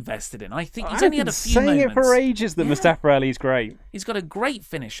really invested in. I think he's only had a few moments. I've been saying it for ages that Mustafa Ali's great. He's got a great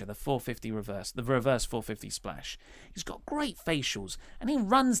finisher, the 450 reverse, the reverse 450 splash. He's got great facials, and he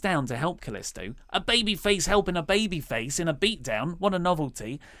runs down to help Kalisto. A babyface helping a babyface in a beatdown, what a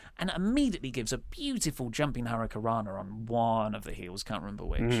novelty, and immediately gives a beautiful jumping hurricanrana on one of the heels, can't remember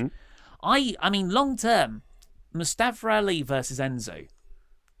which. Mm-hmm. I mean, long term, Mustafa Ali versus Enzo.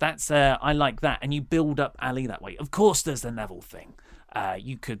 That's I like that, and you build up Ali that way. Of course, there's the Neville thing.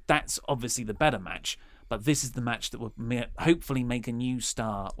 That's obviously the better match, but this is the match that will hopefully make a new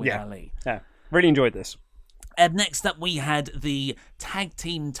star with Ali. Yeah, really enjoyed this. Next up, we had the tag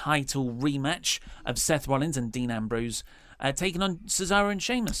team title rematch of Seth Rollins and Dean Ambrose taking on Cesaro and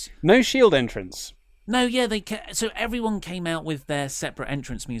Sheamus. No Shield entrance. No, yeah, so everyone came out with their separate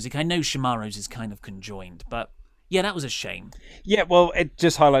entrance music. I know Shamaro's is kind of conjoined, but yeah, that was a shame. Yeah, well, it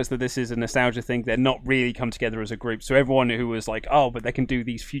just highlights that this is a nostalgia thing. They're not really come together as a group. So everyone who was like, oh, but they can do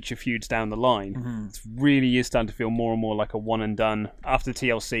these future feuds down the line, it really is starting to feel more and more like a one and done. After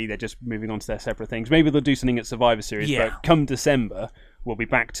TLC, they're just moving on to their separate things. Maybe they'll do something at Survivor Series, but come December, we'll be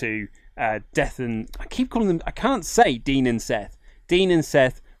back to Death and... I keep calling them... I can't say Dean and Seth. Dean and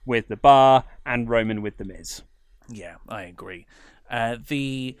Seth with the Bar and Roman with the Miz. Yeah, I agree.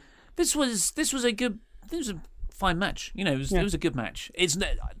 This was a fine match. You know, it was a good match.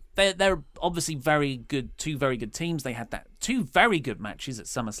 They're obviously very good, 2 very good teams. They had 2 very good matches at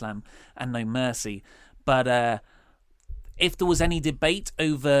SummerSlam and No Mercy. But if there was any debate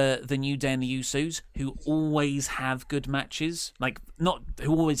over the New Day and the Usos, who always have good matches,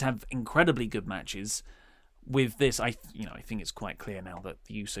 who always have incredibly good matches, with this, I think it's quite clear now that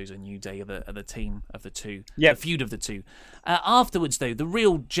the Usos and New Day are the team of the two, the feud of the two. Afterwards, though, the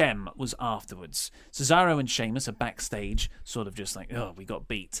real gem was afterwards. Cesaro and Sheamus are backstage, sort of just like, oh, we got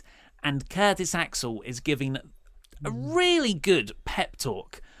beat. And Curtis Axel is giving a really good pep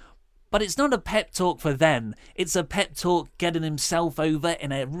talk. But it's not a pep talk for them. It's a pep talk getting himself over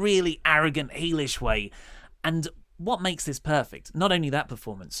in a really arrogant, heelish way. And what makes this perfect? Not only that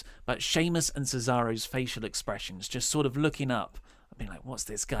performance, but Sheamus and Cesaro's facial expressions, just sort of looking up and being like, what's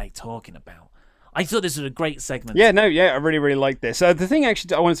this guy talking about? I thought this was a great segment. I really, really like this. The thing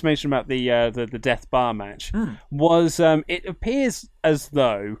actually I wanted to mention about the Death Bar match was it appears as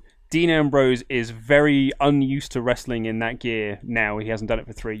though Dean Ambrose is very unused to wrestling in that gear now. He hasn't done it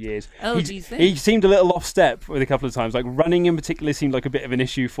for 3 years. Oh, do you think? He seemed a little off step with a couple of times. Like running in particular seemed like a bit of an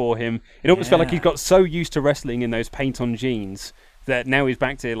issue for him. It almost felt like he's got so used to wrestling in those paint-on jeans that now he's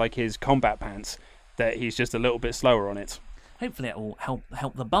back to like his combat pants that he's just a little bit slower on it. Hopefully it will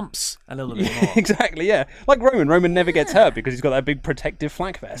help the bumps a little bit more. Exactly, yeah. Like Roman. Roman never gets hurt because he's got that big protective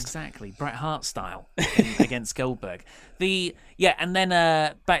flak vest. Exactly. Bret Hart style against Goldberg. And then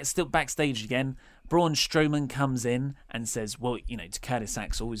backstage again, Braun Strowman comes in and says, well, to Curtis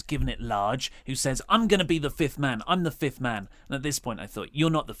Axel, who's given it large, who says, I'm going to be the fifth man. I'm the fifth man. And at this point, I thought, you're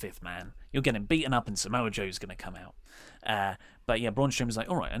not the fifth man. You're getting beaten up and Samoa Joe's going to come out. But yeah, Braun Strowman's like,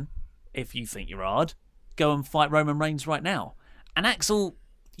 all right, then, if you think you're hard, go and fight Roman Reigns right now. And Axel,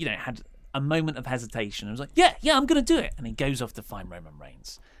 had a moment of hesitation and was like, yeah, I'm going to do it. And he goes off to find Roman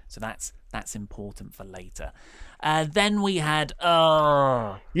Reigns. So that's important for later. Then we had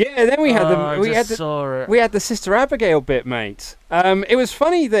then we had the Sister Abigail bit, mate. It was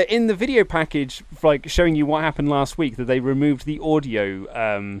funny that in the video package, like showing you what happened last week, that they removed the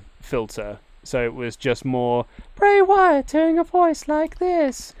audio filter, so it was just more Bray Wyatt doing a voice like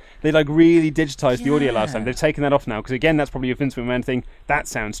this. They really digitized the audio last time. They've taken that off now because again, that's probably a Vince McMahon thing. That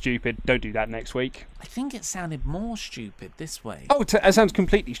sounds stupid. Don't do that next week. I think it sounded more stupid this way. Oh, it sounds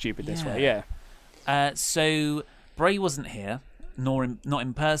completely stupid this way. Yeah. So Bray wasn't here, not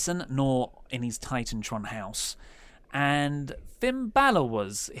in person, nor in his Titantron house, and Finn Balor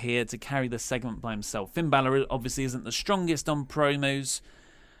was here to carry the segment by himself. Finn Balor obviously isn't the strongest on promos,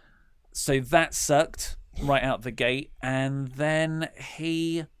 so that sucked right out the gate. And then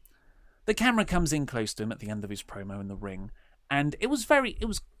the camera comes in close to him at the end of his promo in the ring, and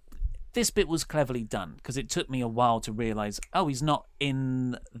this bit was cleverly done because it took me a while to realise, he's not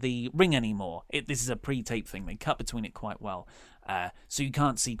in the ring anymore. This is a pre-tape thing. They cut between it quite well, so you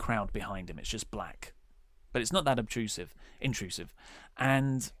can't see crowd behind him. It's just black, but it's not that intrusive.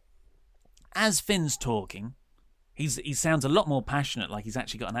 And as Finn's talking, he sounds a lot more passionate, like he's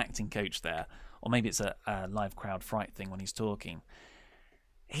actually got an acting coach there, or maybe it's a live crowd fright thing when he's talking.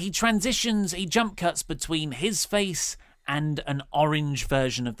 He jump cuts between his face and an orange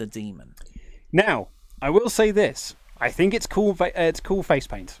version of the demon. Now, I will say this. I think it's cool. It's cool face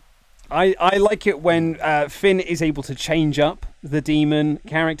paint. I like it when Finn is able to change up the demon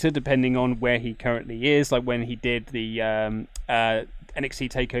character depending on where he currently is. Like when he did the NXT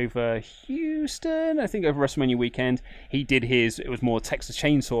TakeOver Houston, I think over WrestleMania weekend, he did it was more Texas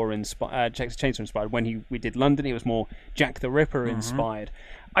Chainsaw inspired. When we did London, it was more Jack the Ripper inspired.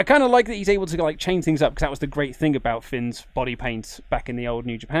 I kind of like that he's able to change things up because that was the great thing about Finn's body paint back in the old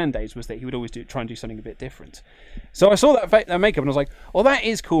New Japan days, was that he would always try and do something a bit different. So I saw that makeup and I was like, well, that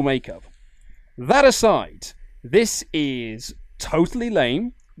is cool makeup. That aside, this is totally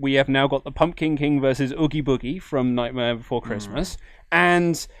lame. We have now got the Pumpkin King versus Oogie Boogie from Nightmare Before Christmas,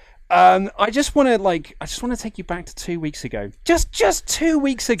 and I just want to take you back to 2 weeks ago. Just 2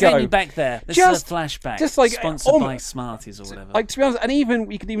 weeks ago. Take me back there. This is a flashback. Sponsored by Smarties or whatever. To be honest, and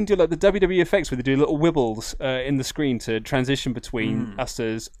we could even do the WWE effects where they do little wibbles in the screen to transition between us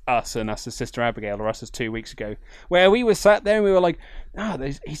and us as Sister Abigail, or us as 2 weeks ago, where we were sat there and we were like,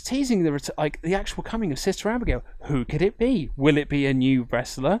 he's teasing the actual coming of Sister Abigail. Who could it be? Will it be a new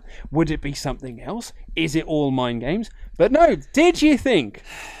wrestler? Would it be something else? Is it all mind games? But no, did you think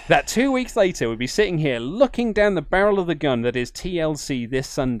that 2 weeks later we'd be sitting here looking down the barrel of the gun that is TLC this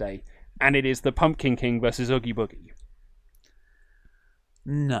Sunday, and it is the Pumpkin King versus Oogie Boogie?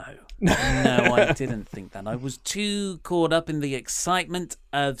 No, I didn't think that. I was too caught up in the excitement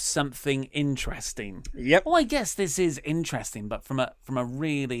of something interesting. Yep. Well, I guess this is interesting, but from a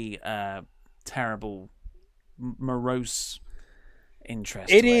really terrible, morose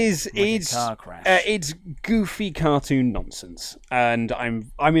interest. It's car crash. It's goofy cartoon nonsense, and I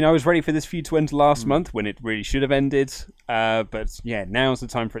was ready for this feud to end last month when it really should have ended. But yeah, now's the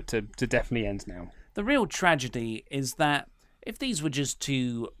time for it to definitely end now. The real tragedy is that if these were just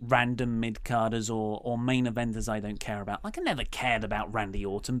two random mid-carders or main eventers I don't care about, like I never cared about Randy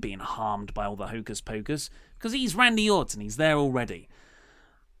Orton being harmed by all the hocus pocus, because he's Randy Orton, he's there already.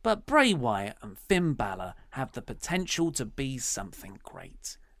 But Bray Wyatt and Finn Balor have the potential to be something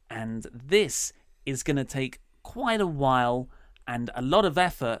great. And this is going to take quite a while and a lot of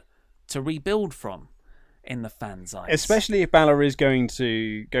effort to rebuild from in the fans' eyes. Especially if Balor is going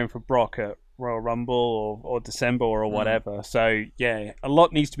for Brock at Royal Rumble or December or whatever. So yeah, a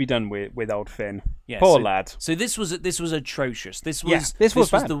lot needs to be done with old Finn. Yeah, Poor lad. So this was atrocious. This was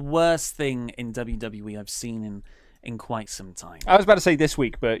the worst thing in WWE I've seen in quite some time. I was about to say this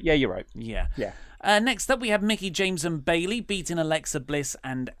week, but yeah, you're right. Yeah. Yeah. Next up, we have Mickie James and Bayley beating Alexa Bliss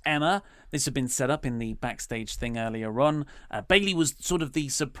and Emma. This had been set up in the backstage thing earlier on. Bayley was sort of the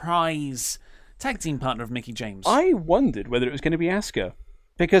surprise tag team partner of Mickie James. I wondered whether it was going to be Asuka,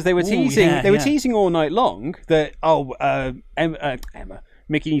 because they were teasing. They were teasing all night long that Emma.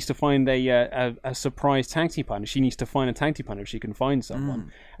 Mickie needs to find a surprise tag team partner. She needs to find a tag team partner if she can find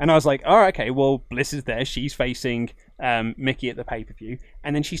someone. And I was like, all right, okay, well, Bliss is there. She's facing Mickie at the pay-per-view.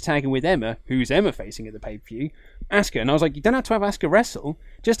 And then she's tagging with Emma, who's Emma facing at the pay-per-view, Asuka. And I was like, you don't have to have Asuka wrestle.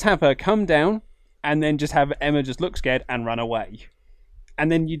 Just have her come down, and then just have Emma just look scared and run away.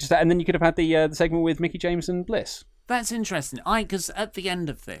 And then you could have had the segment with Mickie James and Bliss. That's interesting. Because at the end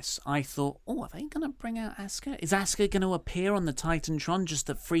of this, I thought, are they going to bring out Asuka? Is Asuka going to appear on the Titantron just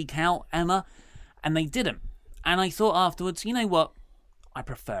to freak out Emma? And they didn't. And I thought afterwards, you know what? I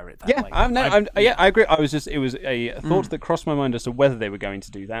prefer it that way. I agree. It was a thought that crossed my mind as to whether they were going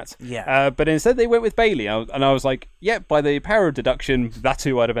to do that. Yeah. But instead they went with Bayley, and I was like, by the power of deduction, that's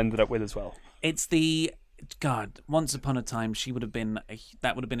who I'd have ended up with as well. It's the... God, once upon a time, that would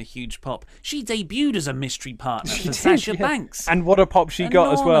have been a huge pop. She debuted as a mystery partner for Sasha Banks. And what a pop she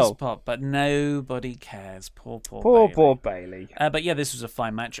got as well. Pop, but nobody cares. Poor Bayley. But yeah, this was a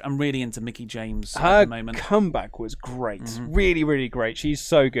fine match. I'm really into Mickie James Her at the moment. comeback was great. Really, really great. She's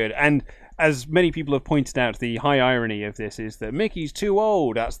so good. And as many people have pointed out, the high irony of this is that Mickey's too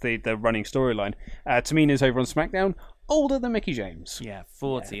old. That's the running storyline. Tamina's over on SmackDown, older than Mickie James. Yeah,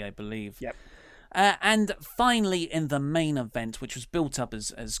 40, I believe. Yep. And finally, in the main event, which was built up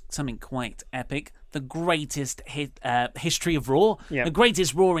as something quite epic, the greatest history of Raw, the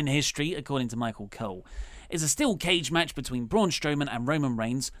greatest Raw in history, according to Michael Cole, is a steel cage match between Braun Strowman and Roman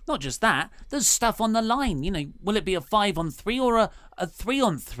Reigns. Not just that, there's stuff on the line. You know, will it be a 5-on-3 or a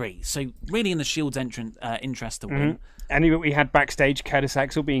 3-on-3? So really in the Shield's interest to win. And we had backstage Curtis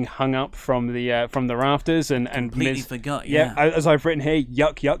Axel being hung up from the rafters, and completely Miz, forgot. Yeah, as I've written here,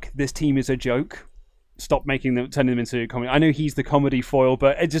 yuck. This team is a joke. Stop turning them into comedy. I know he's the comedy foil,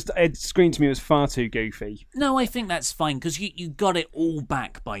 but it screamed to me it was far too goofy. No, I think that's fine because you got it all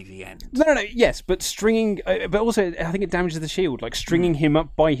back by the end. No, yes, but stringing, but also I think it damages the Shield. Like stringing him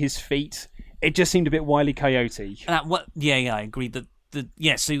up by his feet, it just seemed a bit Wile E. Coyote. Yeah, I agree that.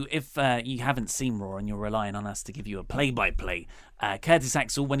 So if you haven't seen Raw and you're relying on us to give you a play-by-play, Curtis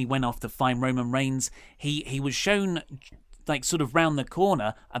Axel, when he went off to find Roman Reigns, he was shown like sort of round the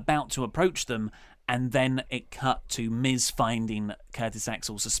corner, about to approach them, and then it cut to Miz finding Curtis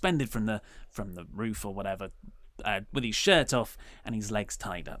Axel suspended from the roof or whatever, with his shirt off and his legs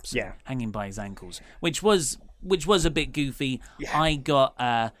tied up, so hanging by his ankles, which was a bit goofy. Yeah. I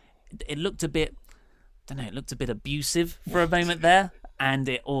got it looked a bit. It looked a bit abusive for a moment there, and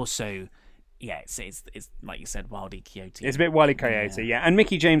it also, it's like you said, Wile E. Coyote. It's a bit Wile E. Coyote, yeah. And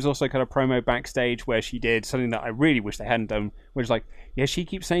Mickie James also cut a promo backstage where she did something that I really wish they hadn't done, which is like, she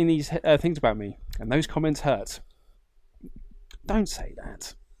keeps saying these things about me, and those comments hurt. Don't say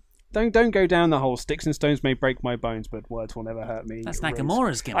that. Don't go down the whole sticks and stones may break my bones, but words will never hurt me. That's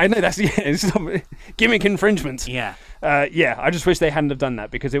Nakamura's gimmick. I know, that's gimmick infringement. Yeah. I just wish they hadn't have done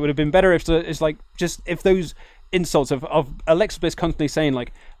that, because it would have been better if if those insults of Alexa Bliss constantly saying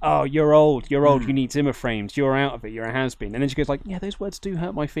like, oh, you're old, you need Zimmer frames, you're out of it, you're a has-been. And then she goes like, yeah, those words do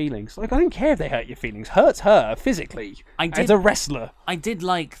hurt my feelings. Like, I don't care if they hurt your feelings. Hurts her physically. As a wrestler. I did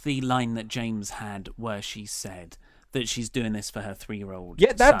like the line that James had where she said that she's doing this for her 3-year-old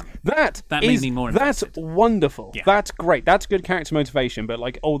son. That made me more invested. That's wonderful. Yeah. That's great. That's good character motivation, but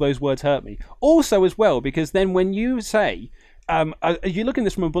like, all those words hurt me. Also as well, because then when you say, you look at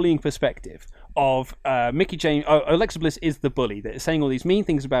this from a bullying perspective of Mickie James, Alexa Bliss is the bully that is saying all these mean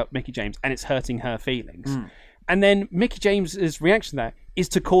things about Mickie James, and it's hurting her feelings. And then Mickie James's reaction to that is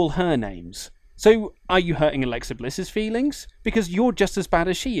to call her names. So, are you hurting Alexa Bliss's feelings? Because you're just as bad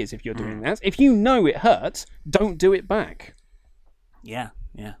as she is if you're doing that. If you know it hurts, don't do it back. Yeah.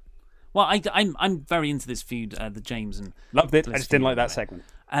 Well, I'm very into this feud, the James and loved it. Bliss I just didn't like that segment.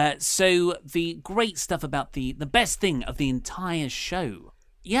 segment. So the great stuff about the best thing of the entire show,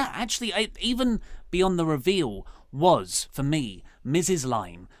 actually, even beyond the reveal, was for me Miz's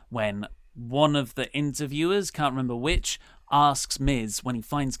line when one of the interviewers, can't remember which, asks Miz when he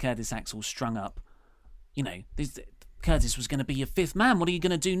finds Curtis Axel strung up, Curtis was going to be your 5th man, what are you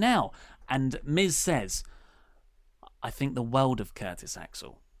going to do now? And Miz says, I think the world of Curtis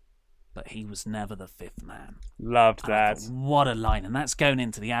Axel, but he was never the 5th man. Loved that. What a line. And that's going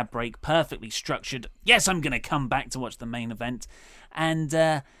into the ad break, perfectly structured. Yes, I'm going to come back to watch the main event. And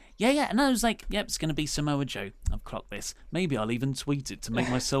and I was like, yep, it's going to be Samoa Joe. I've clocked this. Maybe I'll even tweet it to make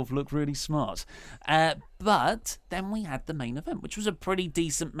myself look really smart. But then we had the main event, which was a pretty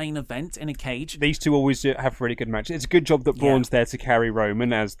decent main event in a cage. These two always have really good matches. It's a good job that Braun's there to carry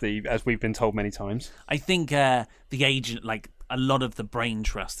Roman, as we've been told many times. I think the agent, a lot of the brain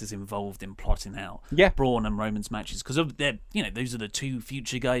trust is involved in plotting out Braun and Roman's matches, because those are the two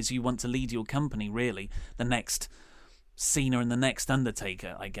future guys who want to lead your company, really. The next Cena and the next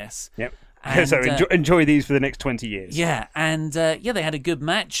Undertaker, I guess. Yep. And, so enjoy these for the next 20 years. Yeah, and they had a good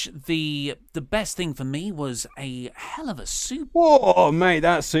match. The best thing for me was a hell of a super. Whoa, mate,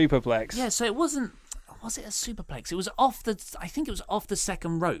 that superplex. Yeah, so it wasn't. Was it a superplex? It was I think it was off the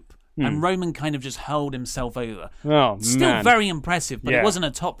second rope. and Roman kind of just hurled himself over. Oh, Still man. very impressive, but Yeah. it wasn't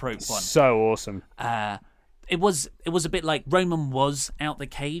a top rope one. So awesome. It was a bit like Roman was out the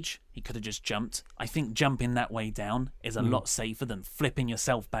cage. He could have just jumped. I think jumping that way down is a lot safer than flipping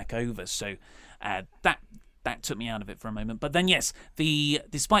yourself back over. So that took me out of it for a moment. But then yes,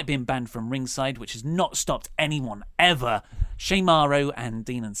 despite being banned from ringside, which has not stopped anyone ever, Shemaro and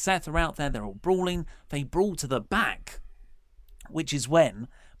Dean and Seth are out there. They're all brawling. They brawl to the back, which is when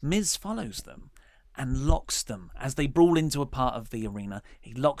Miz follows them and locks them as they brawl into a part of the arena.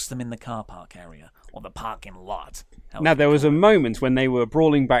 He locks them in the car park area, or the parking lot. Now, there was a moment when they were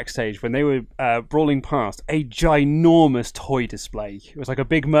brawling backstage, when they were brawling past a ginormous toy display. It was like a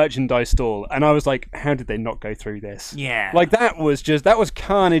big merchandise stall, and I was like, how did they not go through this? Yeah. Like, that was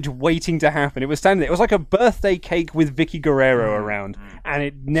carnage waiting to happen. It was standing there. It was like a birthday cake with Vicky Guerrero around, and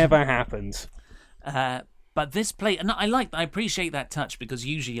it never happened. But this play, and I appreciate that touch, because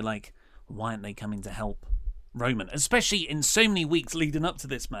usually you're like, why aren't they coming to help Roman? Especially in so many weeks leading up to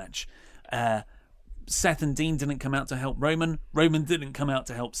this match. Seth and Dean didn't come out to help Roman. Roman didn't come out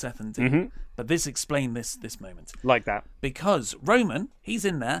to help Seth and Dean. But this explained this moment. Like that. Because Roman, he's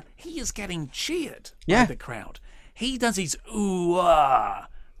in there, he is getting cheered Yeah. by the crowd. He does his ooh-ah.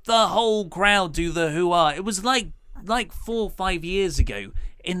 The whole crowd do the hoo-ah. It was like 4 or 5 years ago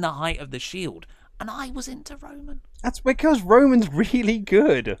in the height of the Shield. And I was into Roman. That's because Roman's really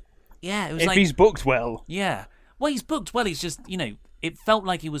good. Yeah, it was If like... he's booked well. Yeah. Well, he's booked well. He's just, it felt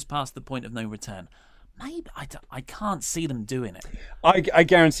like he was past the point of no return. Maybe I can't see them doing it. I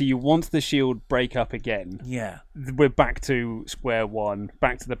guarantee you, once the Shield break up again, Yeah. we're back to square one,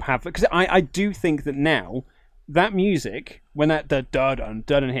 back to the Pavlov. Because I do think that now, that music, when that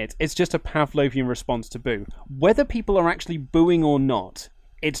dun hits, it's just a Pavlovian response to boo. Whether people are actually booing or not,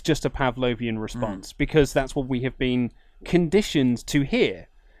 it's just a Pavlovian response, because that's what we have been conditioned to hear.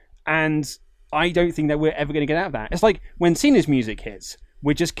 And I don't think that we're ever going to get out of that. It's like when Cena's music hits,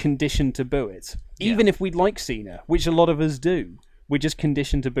 we're just conditioned to boo it. Even if we like Cena, which a lot of us do, we're just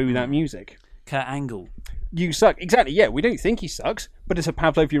conditioned to boo that music. Kurt Angle. You suck. Exactly, yeah. We don't think he sucks, but it's a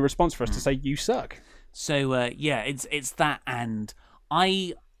Pavlovian response for us to say, you suck. So, it's that, and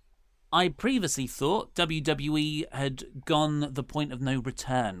I previously thought WWE had gone the point of no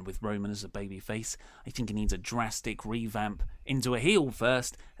return with Roman as a babyface. I think he needs a drastic revamp into a heel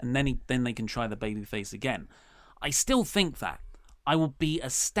first, and then they can try the babyface again. I still think that. I will be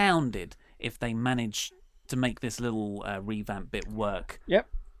astounded if they manage to make this little revamp bit work. Yep.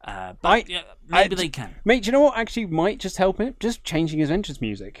 But maybe they can. Mate, do you know what actually might just help it? Just changing his entrance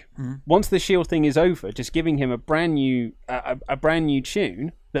music. Once the Shield thing is over, just giving him a brand new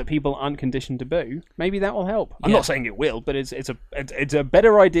tune that people aren't conditioned to boo. Maybe that will help. I'm not saying it will, but it's a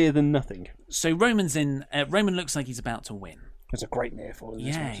better idea than nothing. So Roman's in. Roman looks like he's about to win. It's a great near fall in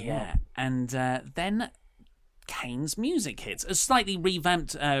this match as well. Yeah. And then Kane's music hits. A slightly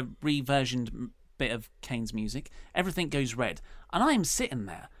revamped, reversioned bit of Kane's music. Everything goes red. And I am sitting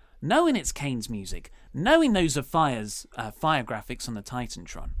there, knowing it's Kane's music, knowing those are fire graphics on the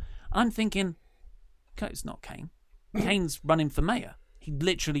Titantron. I'm thinking, it's not Kane. Kane's running for mayor. He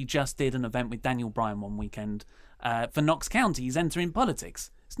literally just did an event with Daniel Bryan one weekend for Knox County. He's entering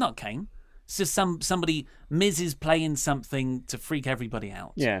politics. It's not Kane. It's just somebody. Miz is playing something to freak everybody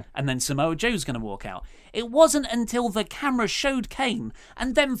out. Yeah. And then Samoa Joe's going to walk out. It wasn't until the camera showed Kane,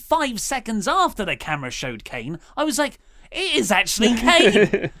 and then 5 seconds after the camera showed Kane, I was like, it is actually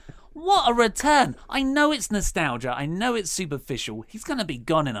Kane. What a return. I know it's nostalgia. I know it's superficial. He's going to be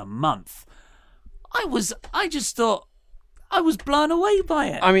gone in a month. I just thought, I was blown away by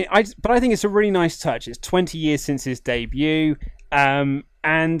it. I mean, but I think it's a really nice touch. It's 20 years since his debut,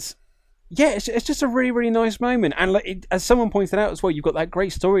 and yeah, it's just a really, really nice moment. And as someone pointed out as well, you've got that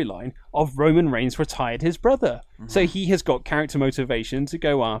great storyline of Roman Reigns retired his brother. So he has got character motivation to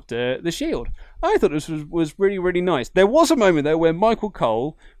go after the Shield. I thought this was really, really nice. There was a moment, though, where Michael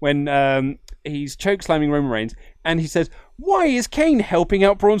Cole, when he's choke-slamming Roman Reigns, and he says, why is Kane helping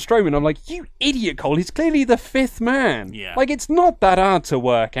out Braun Strowman? I'm like, you idiot, Cole. He's clearly the fifth man. Yeah. Like, it's not that hard to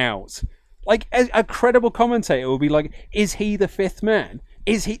work out. Like, a credible commentator will be like, is he the fifth man?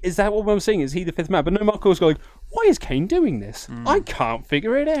 Is that what I'm saying? Is he the fifth man? But no, Michael's going, why is Kane doing this? I can't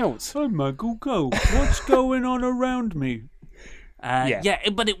figure it out. Oh, Michael, go. What's going on around me?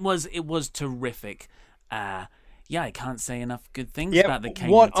 But it was terrific. I can't say enough good things about the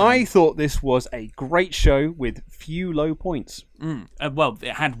Kane return. I thought this was a great show with few low points. Well,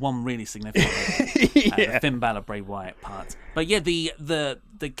 it had one really significant the Finn Balor Bray Wyatt part. But yeah, the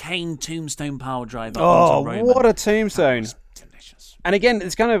Kane tombstone power driver onto Roman. What a tombstone. Delicious. And again,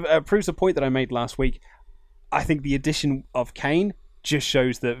 this kind of proves a point that I made last week. I think the addition of Kane just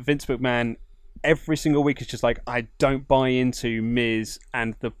shows that Vince McMahon every single week is just like, I don't buy into Miz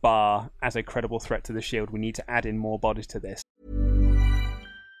and The Bar as a credible threat to the Shield. We need to add in more bodies to this.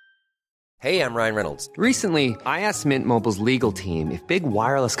 Hey, I'm Ryan Reynolds. Recently, I asked Mint Mobile's legal team if big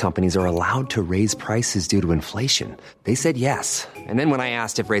wireless companies are allowed to raise prices due to inflation. They said yes. And then when I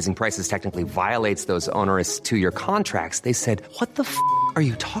asked if raising prices technically violates those onerous 2-year contracts, they said, what the f*** are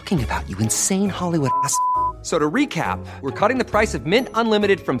you talking about, you insane Hollywood ass f- So to recap, we're cutting the price of Mint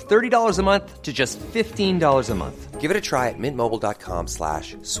Unlimited from $30 a month to just $15 a month. Give it a try at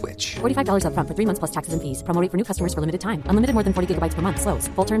mintmobile.com/switch. $45 up front for 3 months plus taxes and fees. Promo rate for new customers for limited time. Unlimited more than 40 gigabytes per month. Slows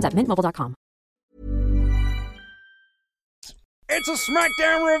full terms at mintmobile.com. It's a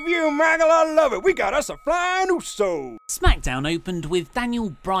SmackDown review, Michael. I love it. We got us a flying Uso. SmackDown opened with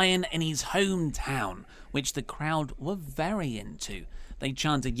Daniel Bryan in his hometown, which the crowd were very into. They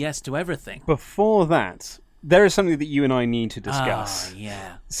chanted yes to everything. Before that, there is something that you and I need to discuss.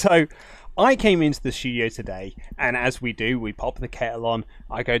 Yeah. So, I came into the studio today, and as we do, we pop the kettle on.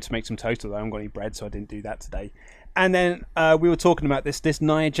 I go to make some toast, although I haven't got any bread, so I didn't do that today. And then we were talking about this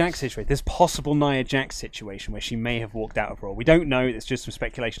Nia Jax situation, this possible Nia Jax situation where she may have walked out of Raw. We don't know, it's just some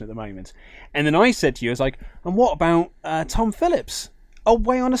speculation at the moment. And then I said to you, I was like, and what about Tom Phillips?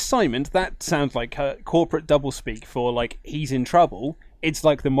 Away on assignment? That sounds like corporate doublespeak for, like, he's in trouble. It's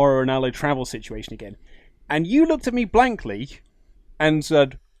like the Mauro Ranallo travel situation again. And you looked at me blankly and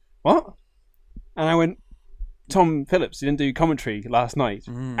said, what? And I went, Tom Phillips didn't do commentary last night.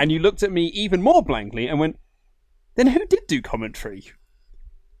 And you looked at me even more blankly and went, then who did do commentary?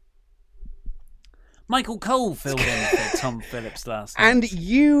 Michael Cole filled in for Tom Phillips last night. And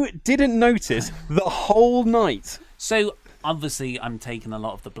you didn't notice the whole night. So, obviously, I'm taking a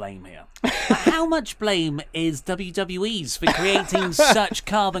lot of the blame here. But how much blame is WWE's for creating such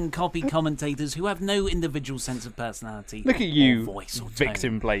carbon copy commentators who have no individual sense of personality? Look at you, or voice or tone?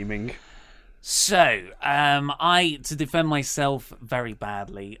 victim blaming. So, to defend myself very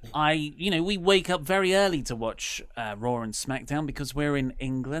badly, we wake up very early to watch Raw and SmackDown because we're in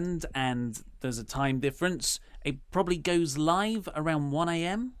England and there's a time difference. It probably goes live around 1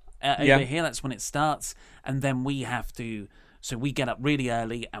 a.m. Over here. That's when it starts. And then we have to, so we get up really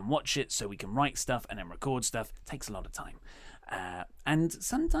early and watch it so we can write stuff and then record stuff. It takes a lot of time. And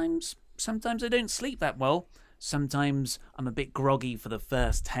sometimes I don't sleep that well. Sometimes I'm a bit groggy for the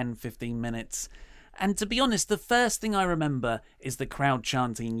first 10, 15 minutes. And to be honest, the first thing I remember is the crowd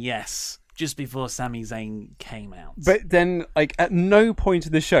chanting yes just before Sami Zayn came out. But then, like, at no point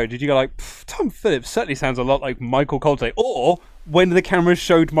in the show did you go like, Tom Phillips certainly sounds a lot like Michael Cole today. Or when the cameras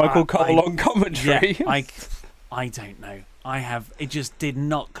showed Michael Cole on commentary. Yeah, I don't know. It just did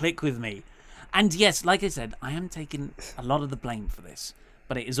not click with me. And yes, like I said, I am taking a lot of the blame for this.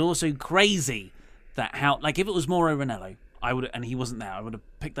 But it is also crazy that if it was Mauro Ranallo, and he wasn't there, I would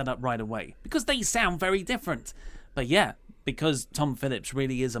have picked that up right away because they sound very different. But yeah, because Tom Phillips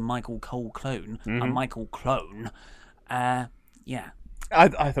really is a Michael Cole clone, a Michael clone. Yeah, I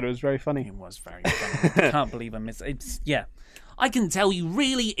thought it was very funny. It was very funny. I can't believe I missed it. I can tell you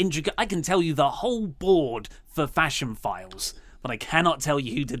I can tell you the whole board for Fashion Files. But I cannot tell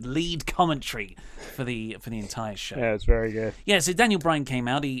you who did lead commentary for the entire show. Yeah, it's very good. Yeah, so Daniel Bryan came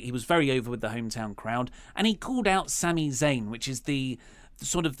out. He was very over with the hometown crowd, and he called out Sami Zayn, which is the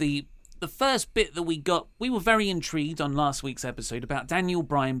first bit that we got. We were very intrigued on last week's episode about Daniel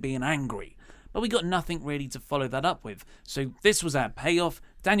Bryan being angry, but we got nothing really to follow that up with. So this was our payoff.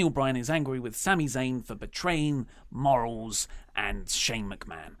 Daniel Bryan is angry with Sami Zayn for betraying morals and Shane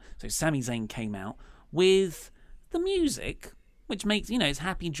McMahon. So Sami Zayn came out with the music, which makes, it's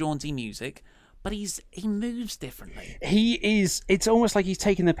happy, jaunty music, but he moves differently. It's almost like he's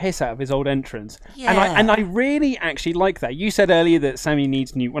taking the piss out of his old entrance. Yeah. And I really actually like that. You said earlier that Sami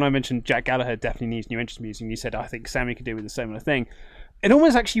needs when I mentioned Jack Gallagher definitely needs new entrance music, and you said, I think Sami could do with a similar thing. It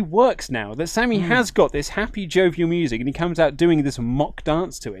almost actually works now that Sami has got this happy, jovial music, and he comes out doing this mock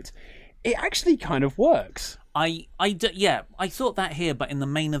dance to it. It actually kind of works. I thought that here, but in the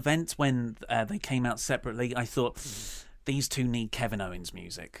main event, when they came out separately, I thought these two need Kevin Owens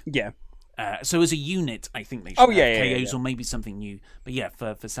music. Yeah. So as a unit, I think they should have KOs yeah. or maybe something new. But yeah,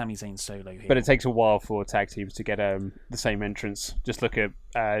 for Sami Zayn solo here. But it takes a while for tag teams to get the same entrance. Just look at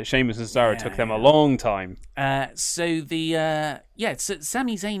Sheamus and Cesaro. It took them a long time. So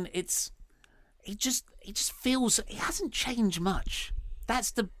Sami Zayn, it just feels, it hasn't changed much.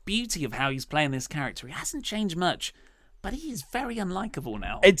 That's the beauty of how he's playing this character. He hasn't changed much, but he is very unlikable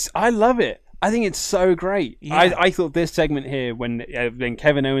now. I love it. I think it's so great. Yeah. I thought this segment here, when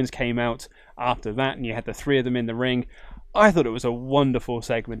Kevin Owens came out after that, and you had the three of them in the ring, I thought it was a wonderful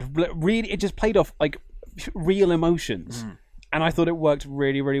segment. Really, it just played off like real emotions. And I thought it worked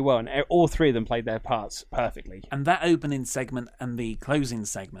really, really well. And all three of them played their parts perfectly. And that opening segment and the closing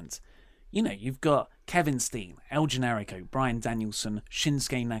segment, you know, you've got Kevin Steen, El Generico, Bryan Danielson,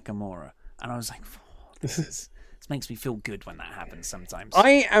 Shinsuke Nakamura. And I was like, this makes me feel good when that happens sometimes.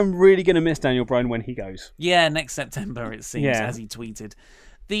 I am really going to miss Daniel Bryan when he goes. Yeah, next September, it seems, Yeah. as he tweeted.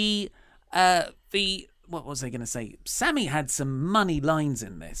 What was I going to say? Sammy had some money lines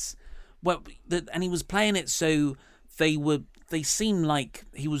in this. And he was playing it so they seemed like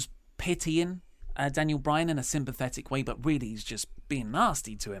he was pitying Daniel Bryan in a sympathetic way, but really he's just being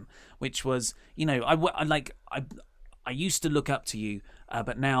nasty to him, which was, you know, I used to look up to you,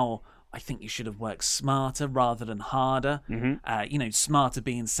 but now I think you should have worked smarter rather than harder. You know, smarter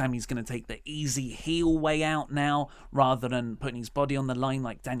being Sammy's going to take the easy heel way out now rather than putting his body on the line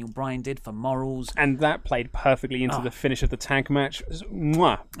like Daniel Bryan did for morals. And that played perfectly into the finish of the tag match.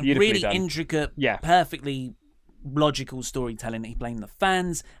 Mwah, beautifully Really done. intricate, perfectly logical storytelling. He blamed the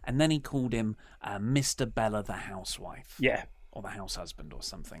fans, and then he called him Mr. Bella the housewife. Yeah. Or the house husband or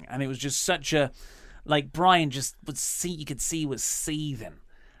something. And it was just such a... Like, Bryan just you could see he was seething.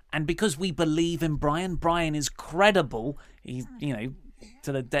 And because we believe in Bryan is credible. He's, you know,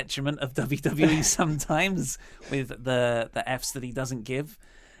 to the detriment of WWE sometimes with the Fs that he doesn't give.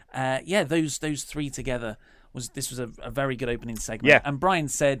 Those three together was a very good opening segment. Yeah. And Bryan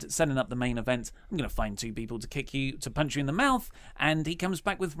said, setting up the main event, I'm going to find two people to punch you in the mouth. And he comes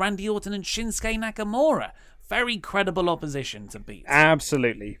back with Randy Orton and Shinsuke Nakamura. Very credible opposition to beat.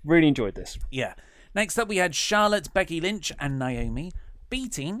 Absolutely. Really enjoyed this. Yeah. Next up, we had Charlotte, Becky Lynch, and Naomi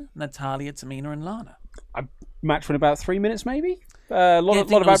beating Natalia, Tamina, and Lana. A match went about 3 minutes, maybe. I think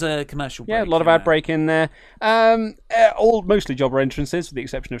there was a commercial break. Yeah, a lot of ad break in there. All mostly jobber entrances, with the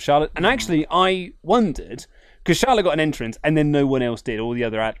exception of Charlotte. And actually, I wondered because Charlotte got an entrance, and then no one else did. All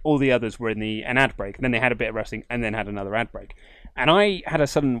the others were in an ad break, and then they had a bit of wrestling, and then had another ad break. And I had a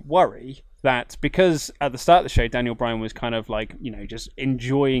sudden worry that because at the start of the show, Daniel Bryan was kind of like, you know, just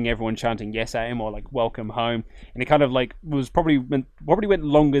enjoying everyone chanting yes at him or like welcome home, and it kind of like was probably went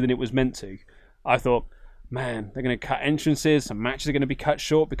longer than it was meant to. I thought, man, they're going to cut entrances, some matches are going to be cut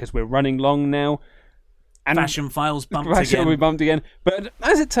short because we're running long now. And Fashion Files bumped again. We bumped again. But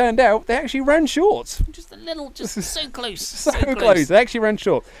as it turned out, they actually ran short. Just a little, just so close. So close. They actually ran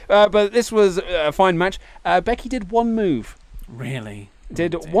short. But this was a fine match. Becky did one move. Really?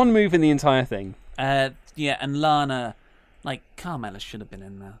 Did one move in the entire thing. Yeah, and Lana, like, Carmella should have been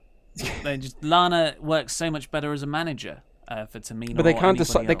in there. Lana works so much better as a manager for Tamina. But they can't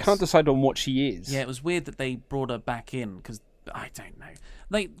decide. They can't decide on what she is. Yeah, it was weird that they brought her back in because I don't know.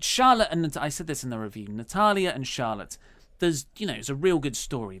 Like Charlotte and I said this in the review. Natalia and Charlotte. There's it's a real good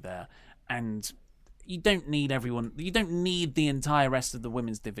story there, and you don't need everyone. You don't need the entire rest of the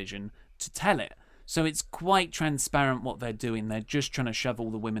women's division to tell it. So it's quite transparent what they're doing. They're just trying to shove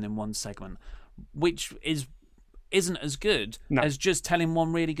all the women in one segment, which isn't as good as just telling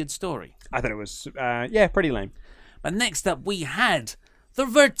one really good story. I thought it was, pretty lame. But next up, we had the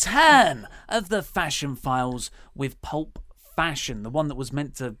return of the Fashion Files with Pulp Fashion, the one that was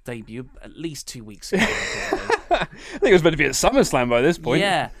meant to debut at least 2 weeks ago. I think it was meant to be at SummerSlam by this point.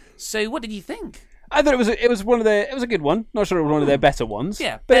 Yeah. So what did you think? I thought it was a good one. Not sure it was one of their better ones.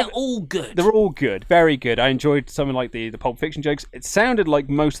 Yeah, but they're all good. They're all good, very good. I enjoyed something like the Pulp Fiction jokes. It sounded like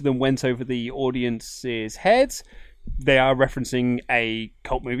most of them went over the audience's heads. They are referencing a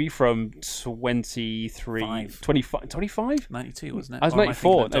cult movie from 25? 92, wasn't it? I was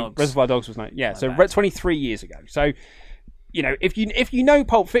 94. No, Reservoir Dogs was 90. Yeah, so 23 years ago. So, if you know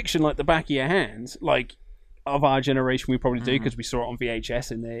Pulp Fiction like the back of your hand, like of our generation, we probably do because we saw it on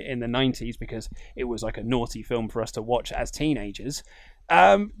VHS in the 90s because it was like a naughty film for us to watch as teenagers.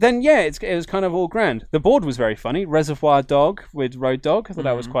 Then yeah, it was kind of all grand. The board was very funny. Reservoir Dog with Road Dogg. I thought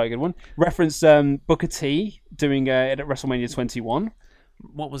that was quite a good one. Referenced Booker T doing it at WrestleMania 21.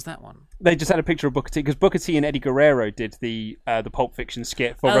 What was that one? They just had a picture of Booker T because Booker T and Eddie Guerrero did the Pulp Fiction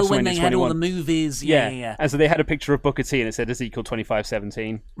skit for WrestleMania 21. When they had all the movies. Yeah. And so they had a picture of Booker T and it said Ezekiel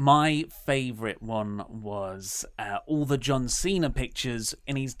 25:17. My favourite one was all the John Cena pictures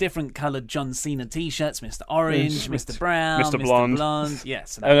in his different coloured John Cena t-shirts. Mr. Orange, Mr. Brown, Mr. Blonde.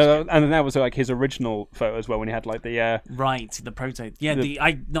 Yes. And that was like his original photo as well when he had like the... Right, the prototype. Yeah,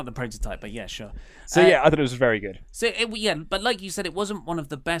 not the prototype, but yeah, sure. So I thought it was very good. So but like you said, it wasn't one of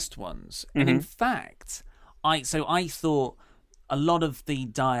the best ones. And in fact, I thought a lot of the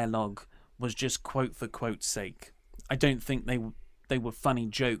dialogue was just quote for quote's sake. I don't think were funny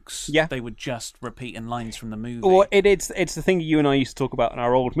jokes. Yeah. They were just repeating lines from the movie. Or it's the thing you and I used to talk about in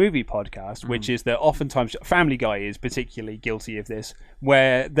our old movie podcast, which is that oftentimes Family Guy is particularly guilty of this,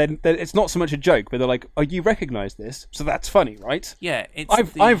 where then it's not so much a joke, but they're like, "Oh, you recognise this, so that's funny, right?" Yeah,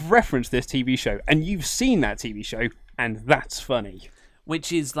 I've referenced this TV show, and you've seen that TV show, and that's funny.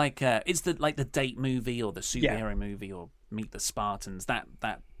 which is like it's the date movie or the superhero movie or Meet the Spartans, that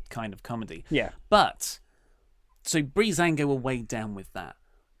kind of comedy. Yeah. But so Breezango were weighed down with that,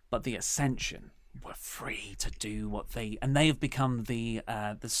 but the Ascension were free to do what they have become the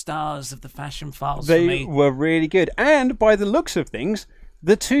stars of the fashion files for They me. were really good, and by the looks of things,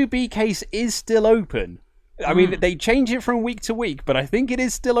 the 2B case is still open. I mean, they change it from week to week, but I think it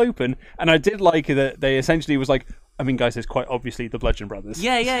is still open. And I did like that they essentially was like, I mean, guys, it's quite obviously the Bludgeon Brothers.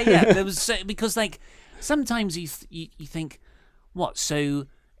 Yeah. There was because like sometimes you think, what? So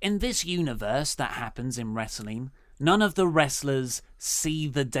in this universe that happens in wrestling, none of the wrestlers see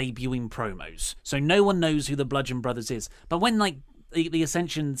the debuting promos, so no one knows who the Bludgeon Brothers is. But when like the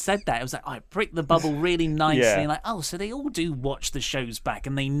Ascension said that, it was like, I pricked the bubble really nicely. Yeah. Like, oh, so they all do watch the shows back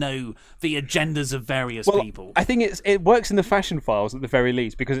and they know the agendas of various people. I think it works in the Fashion Files at the very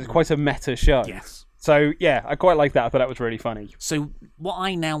least because it's quite a meta show. Yes. So yeah, I quite like that. I thought that was really funny. So what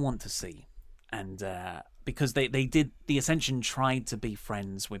I now want to see, and because they did, the Ascension tried to be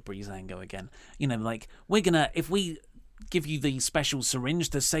friends with Breezango again. You know, like, if we give you the special syringe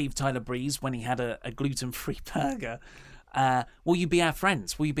to save Tyler Breeze when he had a gluten-free burger, will you be our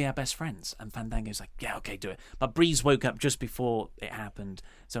friends? Will you be our best friends? And Fandango's like, yeah, okay, do it. But Breeze woke up just before it happened.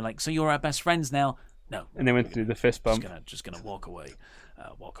 So like, so you're our best friends now? No. And they went to do the fist bump. Just gonna walk away.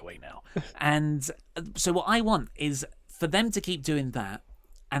 Walk away now. And so what I want is for them to keep doing that,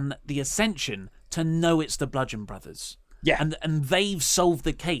 and the Ascension to know it's the Bludgeon Brothers. Yeah. And they've solved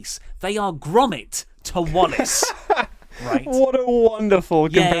the case. They are Gromit to Wallace. Right? What a wonderful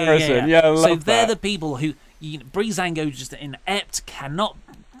comparison. Yeah, I love so that. they're the people who, Breezango just inept, cannot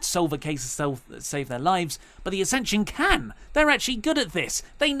solve a case to save their lives, but the Ascension can. They're actually good at this.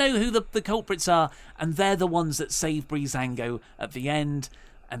 They know who the culprits are, and they're the ones that save Breezango at the end.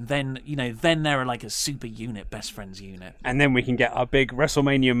 And then, then they're like a super unit, best friends unit. And then we can get our big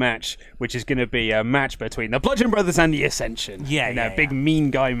WrestleMania match, which is going to be a match between the Bludgeon Brothers and the Ascension. A big mean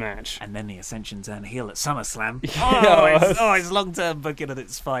guy match. And then the Ascension turn heel at SummerSlam. Yeah. It's long-term booking at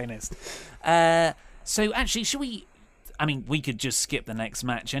its finest. So actually, should we... I mean, we could just skip the next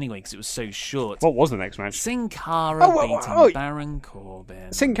match anyway, because it was so short. What was the next match? Sin Cara beating Baron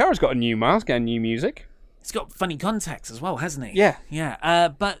Corbin. Sin Cara's got a new mask and new music. He's got funny contacts as well, hasn't he? Yeah. Yeah.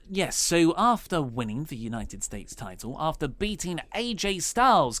 But yes, so after winning the United States title, after beating AJ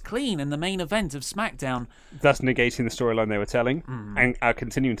Styles clean in the main event of SmackDown, thus negating the storyline they were telling, and are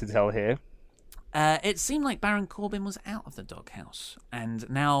continuing to tell here. It seemed like Baron Corbin was out of the doghouse, and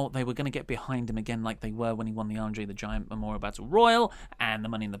now they were going to get behind him again like they were when he won the Andre the Giant Memorial Battle Royal and the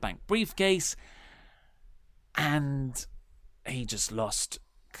Money in the Bank briefcase, and he just lost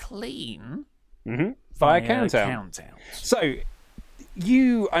clean Via count-out. So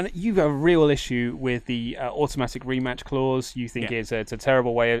you have a real issue with the automatic rematch clause. You think it's a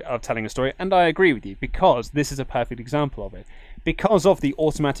terrible way of telling a story, and I agree with you, because this is a perfect example of it. Because of the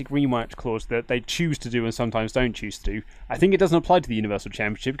automatic rematch clause that they choose to do and sometimes don't choose to do, I think it doesn't apply to the Universal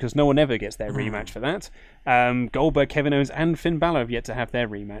Championship because no one ever gets their rematch for that. Goldberg, Kevin Owens, and Finn Balor have yet to have their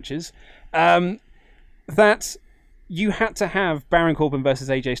rematches. That you had to have Baron Corbin versus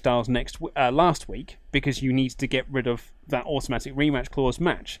AJ Styles last week because you needed to get rid of that automatic rematch clause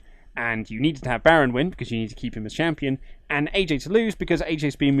match. And you needed to have Baron win because you need to keep him as champion, and AJ to lose because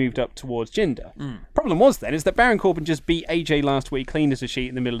AJ's being moved up towards Jinder. Problem was then is that Baron Corbin just beat AJ last week clean as a sheet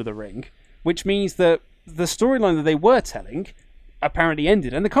in the middle of the ring, which means that the storyline that they were telling apparently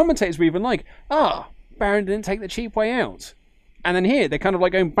ended, and the commentators were even like, Baron didn't take the cheap way out. And then here, they're kind of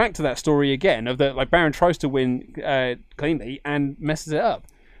like going back to that story again of that, like, Baron tries to win cleanly and messes it up.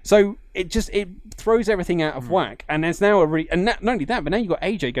 So it throws everything out of whack, and there's now not only that, but now you've got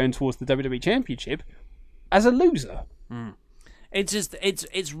AJ going towards the WWE Championship as a loser.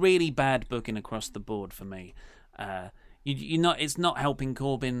 It's really bad booking across the board for me. It's not helping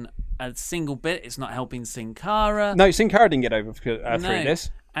Corbin a single bit. It's not helping Sin Cara. No, Sin Cara didn't get over through this.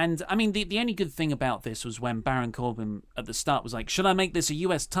 And I mean, the only good thing about this was when Baron Corbin at the start was like, should I make this a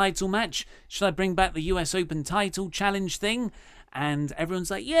US title match? Should I bring back the US Open title challenge thing? And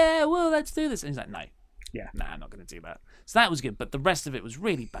everyone's like, yeah, well, let's do this. And he's like, no. Yeah. Nah, I'm not going to do that. So that was good, but the rest of it was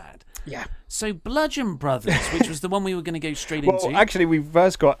really bad. Yeah. So Bludgeon Brothers, which was the one we were going to go straight Well, into. actually, we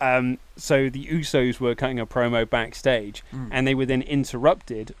first got so the Usos were cutting a promo backstage, and they were then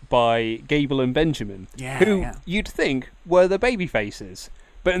interrupted by Gable and Benjamin, who you'd think were the baby faces,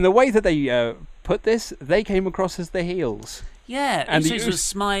 but in the way that they put this, they came across as the heels. Yeah, and Usos was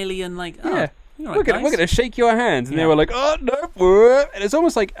smiley and like, oh, yeah. you're We're right, going to shake your hands. And they were like, oh, no. And it's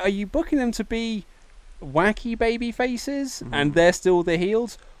almost like, are you booking them to be wacky baby faces and they're still the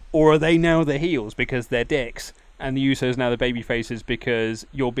heels? Or are they now the heels because they're dicks and the Usos now the baby faces because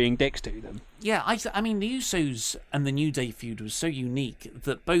you're being dicks to them? Yeah, I mean, the Usos and the New Day feud was so unique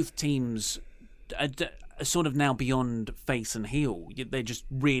that both teams are sort of now beyond face and heel. They're just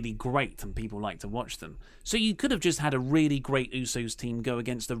really great and people like to watch them. So you could have just had a really great Usos team go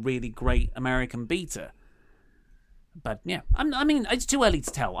against a really great American beater. But yeah, I mean, it's too early to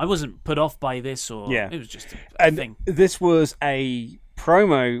tell. I wasn't put off by this, or it was just a thing. This was a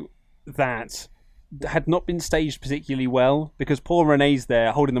promo that had not been staged particularly well because Paul Renee's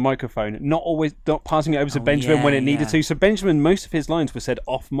there holding the microphone, not passing it over to Benjamin when it needed to. So Benjamin, most of his lines were said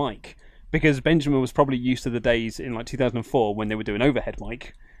off mic because Benjamin was probably used to the days in like 2004 when they were doing overhead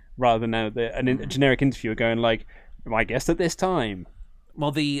mic rather than now a generic interviewer going like, "My guest at this time."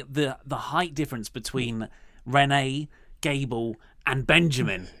 Well, the height difference between Renee, Gable, and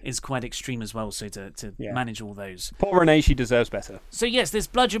Benjamin is quite extreme as well, so to manage all those. Poor Renee, she deserves better. So yes, this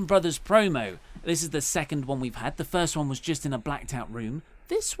Bludgeon Brothers promo, this is the second one we've had. The first one was just in a blacked out room.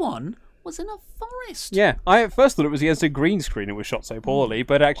 This one was in a forest. Yeah, I at first thought it was against a green screen, it was shot so poorly,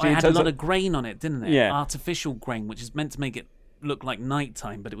 but actually it had a lot of grain on it, didn't it? Yeah. Artificial grain, which is meant to make it look like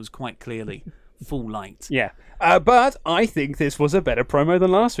nighttime, but it was quite clearly full light. Yeah, but I think this was a better promo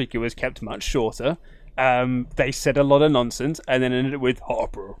than last week. It was kept much shorter. They said a lot of nonsense and then ended it with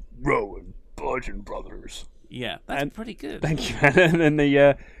Harper, Rowan, Bludgeon Brothers. Yeah, that's pretty good. Thank you. And then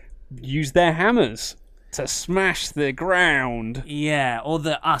they used their hammers to smash the ground. Yeah, or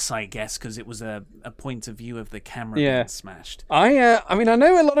us, I guess, because it was a point of view of the camera being smashed. I mean, I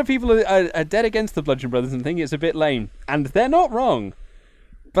know a lot of people are dead against the Bludgeon Brothers and think it's a bit lame, and they're not wrong.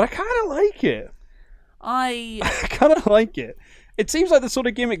 But I kind of like it. I kind of like it. It seems like the sort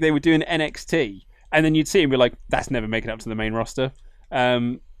of gimmick they would do in NXT. And then you'd see him be like, "That's never making it up to the main roster."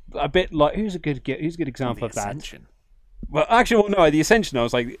 A bit like who's a good example of that? Ascension. Well, actually, no, the Ascension. I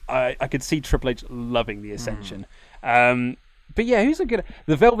was like, I could see Triple H loving the Ascension. But yeah, who's a good?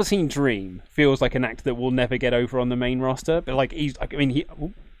 The Velveteen Dream feels like an act that will never get over on the main roster. But like we've got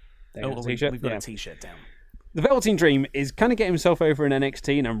a T-shirt down. The Velveteen Dream is kind of getting himself over in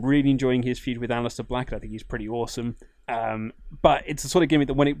NXT, and I'm really enjoying his feud with Aleister Black. And I think he's pretty awesome. But it's the sort of gimmick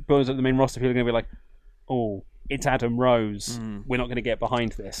that when it blows up the main roster, people are going to be like, "Oh, it's Adam Rose. We're not going to get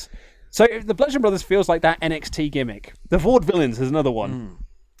behind this." So the Bludgeon Brothers feels like that NXT gimmick. The Vaudevillains is another one.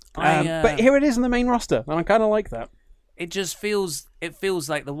 But here it is in the main roster, and I kind of like that. It just feels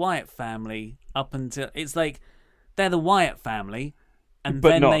like the Wyatt family up until it's like they're the Wyatt family. And but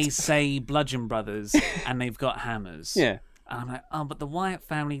then not. they say Bludgeon Brothers, and they've got hammers. Yeah. And I'm like, oh, but the Wyatt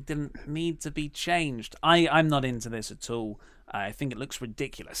family didn't need to be changed. I'm not into this at all. I think it looks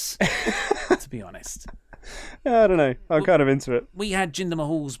ridiculous, to be honest. I don't know. I'm kind of into it. We had Jinder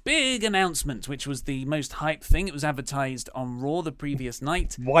Mahal's big announcement, which was the most hyped thing. It was advertised on Raw the previous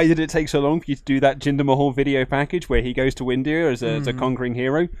night. Why did it take so long for you to do that Jinder Mahal video package where he goes to India as a conquering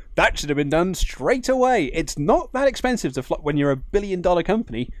hero? That should have been done straight away. It's not that expensive to fly when you're $1 billion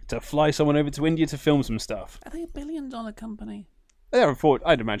company to fly someone over to India to film some stuff. Are they $1 billion company?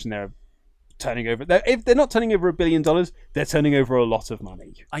 I'd imagine they're turning over. If they're not turning over $1 billion, they're turning over a lot of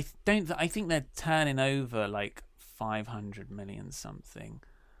money. I think they're turning over like 500 million something,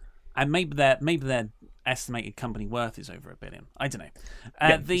 and maybe their estimated company worth is over $1 billion. I don't know.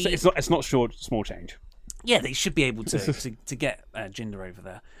 It's not small change. Yeah, they should be able to get Jinder over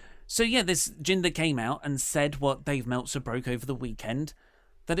there. So yeah, this Jinder came out and said what Dave Meltzer broke over the weekend,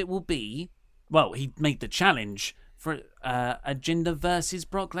 that it will be. Well, he made the challenge for a Jinder versus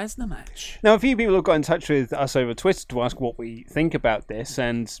Brock Lesnar match. Now, a few people have got in touch with us over Twitter to ask what we think about this,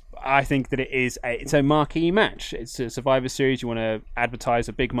 and I think that it's a marquee match. It's a Survivor Series. You want to advertise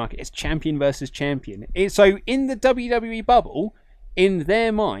a big market. It's champion versus champion. So in the WWE bubble, in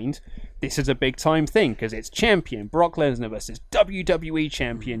their mind, this is a big time thing because it's champion Brock Lesnar versus WWE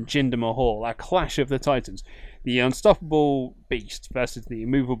champion Jinder Mahal, a clash of the titans. The unstoppable beast versus the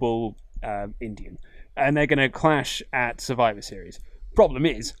immovable Indian. And they're going to clash at Survivor Series. Problem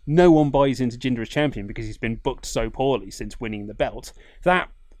is, no one buys into Jinder as champion because he's been booked so poorly since winning the belt that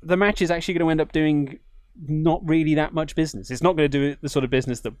the match is actually going to end up doing not really that much business. It's not going to do the sort of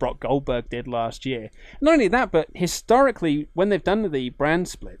business that Brock Goldberg did last year. Not only that, but historically, when they've done the brand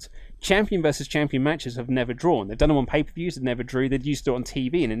splits, champion versus champion matches have never drawn. They've done them on pay-per-views, it never drew. They'd used to do it on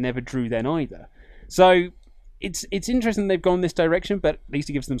TV, and it never drew then either. So it's interesting they've gone this direction, but at least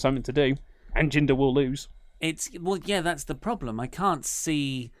it gives them something to do. And Jinder will lose. That's the problem. I can't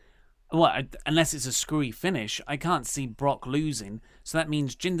see... unless it's a screwy finish, I can't see Brock losing. So that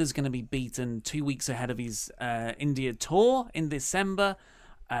means Jinder's going to be beaten 2 weeks ahead of his India tour in December.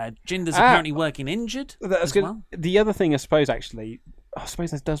 Jinder's apparently working injured as well. The other thing, I suppose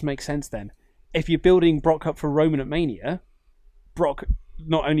that does make sense then. If you're building Brock up for Roman at Mania, Brock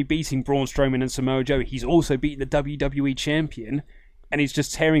not only beating Braun Strowman and Samoa Joe, he's also beating the WWE champion, and he's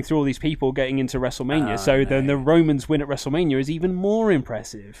just tearing through all these people getting into WrestleMania. Then the Romans win at WrestleMania is even more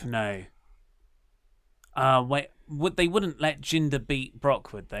impressive. No. They wouldn't let Jinder beat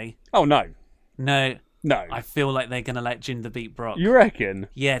Brock, would they? Oh, no. No. No. I feel like they're going to let Jinder beat Brock. You reckon?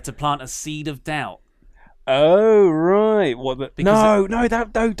 Yeah, to plant a seed of doubt. Oh, right. Don't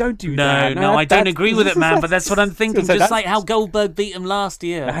do that. No, I don't agree with it, man, but that's what I'm thinking. Just like how Goldberg beat him last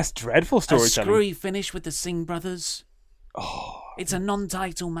year. That's dreadful storytelling. A screwy finish with the Singh brothers. Oh. It's a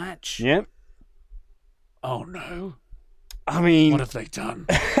non-title match. Yep. Oh, no. I mean... What have they done?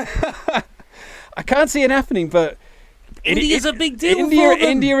 I can't see it happening, but... India's a big deal for them.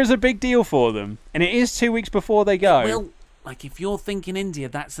 India is a big deal for them. And it is 2 weeks before they go. Well, like, if you're thinking India,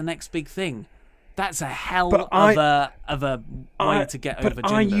 that's the next big thing. That's a hell of a way to get over Jinder.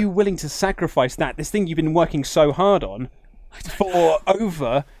 But are you willing to sacrifice that? This thing you've been working so hard on for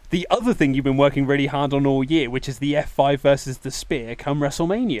over the other thing you've been working really hard on all year, which is the F5 versus the Spear come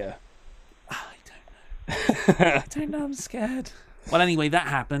WrestleMania. I don't know. I don't know, I'm scared. Well, anyway, that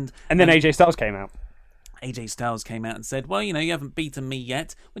happened. And then AJ Styles came out. AJ Styles came out and said, well, you haven't beaten me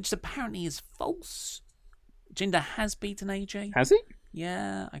yet, which apparently is false. Jinder has beaten AJ. Has he?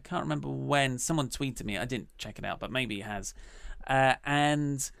 Yeah, I can't remember when. Someone tweeted me. I didn't check it out, but maybe he has.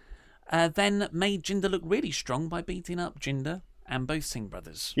 And then made Jinder look really strong by beating up Jinder and both Singh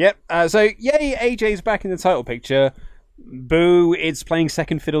brothers. Yep. So, yay, AJ's back in the title picture. Boo, it's playing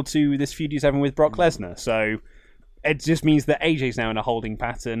second fiddle to this feud he's having with Brock Lesnar. So, it just means that AJ's now in a holding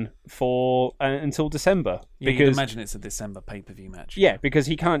pattern for until December. Yeah, you can imagine it's a December pay-per-view match. Yeah, because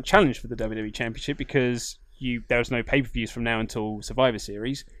he can't challenge for the WWE Championship because there's no pay-per-views from now until Survivor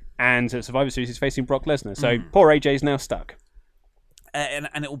Series, and Survivor Series is facing Brock Lesnar. So poor AJ's now stuck. And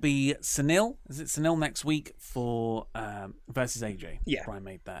it will be Sunil. Is it Sunil next week for versus AJ? Yeah, Brian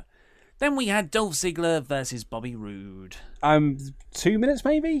made that. Then we had Dolph Ziggler versus Bobby Roode. 2 minutes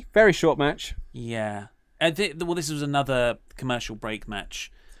maybe, very short match. Yeah. Well, this was another commercial break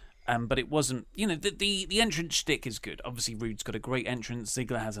match. But it wasn't, the entrance shtick is good. Obviously, Roode's got a great entrance.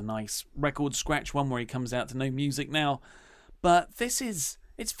 Ziggler has a nice record scratch one where he comes out to no music now. But it's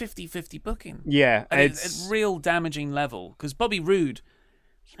 50-50 booking. Yeah. It's a real damaging level. Because Bobby Roode,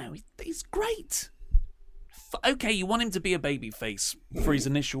 he's great. Okay, you want him to be a babyface for his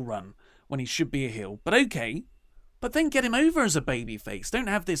initial run when he should be a heel. But okay. But then get him over as a babyface. Don't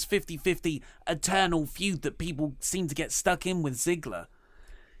have this 50-50 eternal feud that people seem to get stuck in with Ziggler.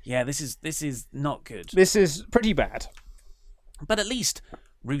 Yeah, this is not good. This is pretty bad. But at least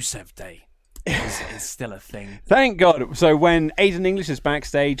Rusev Day is still a thing. Thank God. So when Aiden English is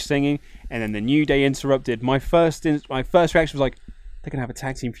backstage singing, and then the New Day interrupted, my first reaction was like, they're gonna have a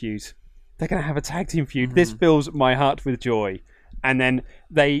tag team feud. They're gonna have a tag team feud. This fills my heart with joy. And then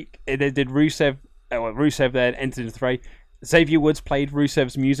they did Rusev. Rusev then entered into the fray. Xavier Woods played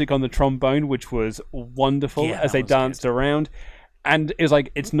Rusev's music on the trombone, which was wonderful as they danced around. And it was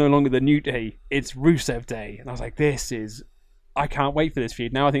like, it's no longer the New Day, it's Rusev Day. And I was like, I can't wait for this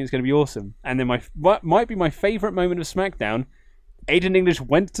feud. Now I think it's going to be awesome. And then what might be my favourite moment of SmackDown, Aiden English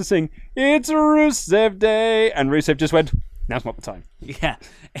went to sing, it's Rusev Day. And Rusev just went, now's not the time. Yeah,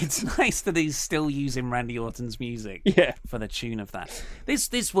 it's nice that he's still using Randy Orton's music for the tune of that.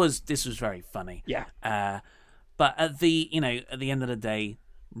 This was very funny. Yeah. But at the end of the day,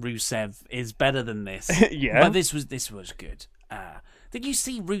 Rusev is better than this. Yeah. But this was good. Did you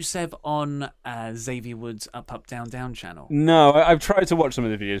see Rusev on Xavier Woods' Up Down Down channel? No, I've tried to watch some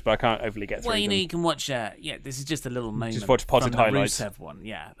of the videos, but I can't overly get through them. Well, you can watch. This is just a little moment. Just watch potted from highlights. The Rusev one,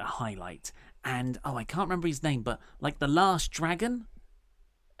 the highlight. And I can't remember his name, but like The Last Dragon.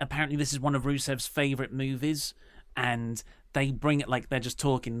 Apparently, this is one of Rusev's favorite movies, and they bring it like they're just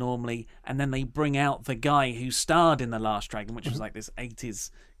talking normally, and then they bring out the guy who starred in The Last Dragon, which was like this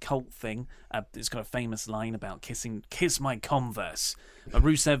 80s cult thing. It's got a famous line about kiss my Converse. But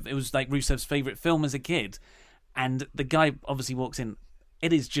it was like Rusev's favorite film as a kid, and the guy obviously walks in.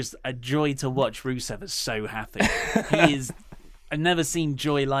 it is just a joy to watch Rusev is so happy. He is. I've never seen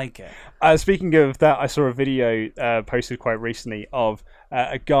joy like it. Speaking of that, I saw a video posted quite recently of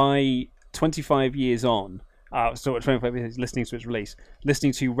a guy 25 years on, so 25 years listening to its release,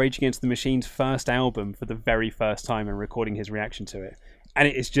 listening to Rage Against the Machine's first album for the very first time and recording his reaction to it. And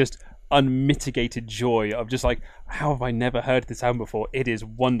it is just unmitigated joy of just like, how have I never heard this album before? It is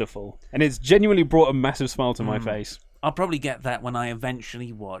wonderful. And it's genuinely brought a massive smile to my face. I'll probably get that when I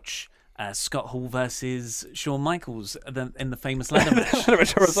eventually watch Scott Hall versus Shawn Michaels in the famous ladder match.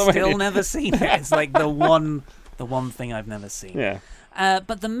 Still never seen it. It's like the one thing I've never seen. Yeah.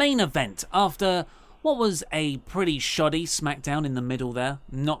 But the main event, after what was a pretty shoddy SmackDown in the middle there,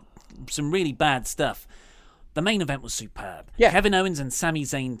 not some really bad stuff, the main event was superb. Yeah. Kevin Owens and Sami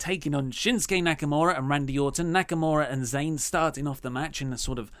Zayn taking on Shinsuke Nakamura and Randy Orton. Nakamura and Zayn starting off the match in a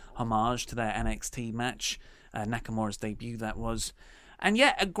sort of homage to their NXT match. Nakamura's debut, that was. And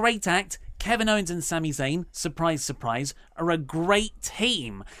yeah, a great act. Kevin Owens and Sami Zayn, surprise, surprise, are a great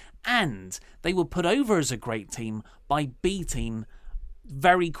team. And they were put over as a great team by beating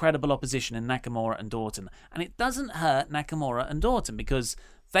very credible opposition in Nakamura and Orton. And it doesn't hurt Nakamura and Orton because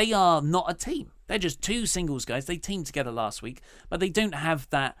they are not a team. They're just two singles guys. They teamed together last week, but they don't have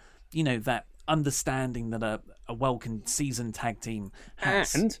that, that understanding that a well-seasoned tag team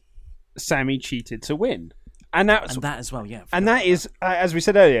has. And Sammy cheated to win. And that as well, yeah. And that is, as we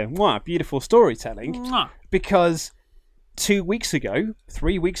said earlier, beautiful storytelling. Mwah. Because 3 weeks ago,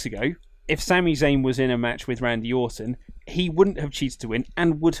 if Sami Zayn was in a match with Randy Orton, he wouldn't have cheated to win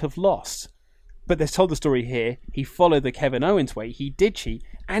and would have lost. But they've told the story here. He followed the Kevin Owens way. He did cheat,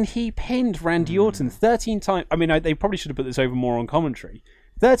 and he pinned Randy Orton 13 times. I mean, they probably should have put this over more on commentary.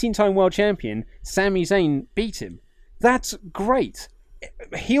 13-time world champion, Sami Zayn beat him. That's great.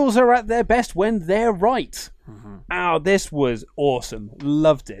 Heels are at their best when they're right. Oh, this was awesome.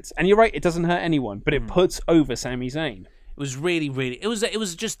 Loved it. And you're right, it doesn't hurt anyone, but it puts over Sami Zayn. It was really, really... It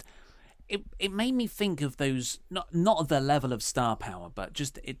was just... It made me think of those... Not of the level of star power, but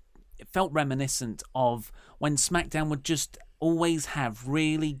just... It felt reminiscent of when SmackDown would just always have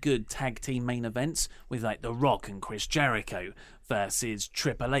really good tag team main events with like The Rock and Chris Jericho versus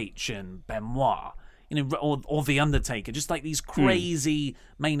Triple H and Benoit. Or The Undertaker, just like these crazy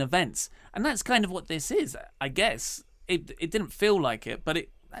main events. And that's kind of what this is, I guess. It didn't feel like it, but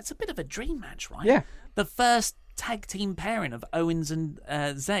that's a bit of a dream match, right? Yeah. The first tag team pairing of Owens and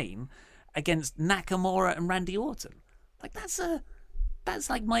Zayn against Nakamura and Randy Orton. Like, that's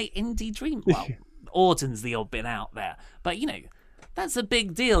like my indie dream. Well, Orton's the odd bit out there. But, that's a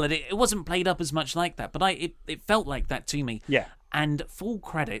big deal. And it wasn't played up as much like that, but it felt like that to me. Yeah. And full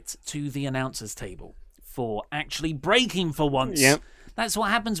credit to the announcers table for actually breaking for once. Yep. That's what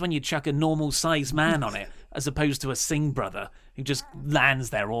happens when you chuck a normal-sized man on it, as opposed to a Singh brother who just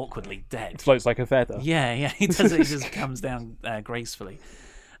lands there awkwardly dead. Floats like a feather. Yeah, he does. He just comes down gracefully.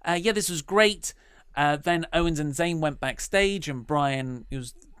 This was great. Then Owens and Zayn went backstage, and Brian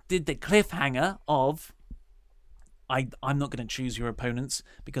did the cliffhanger of, I'm not going to choose your opponents,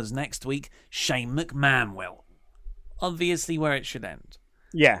 because next week, Shane McMahon will. Obviously where it should end.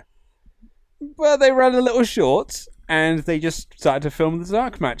 Yeah. Well, they ran a little short, and they just started to film the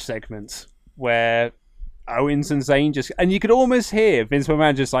dark match segments, where Owens and Zayn just... And you could almost hear Vince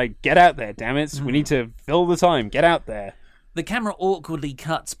McMahon just like, get out there, damn it. We need to fill the time. Get out there. The camera awkwardly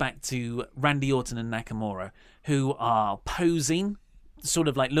cuts back to Randy Orton and Nakamura, who are posing, sort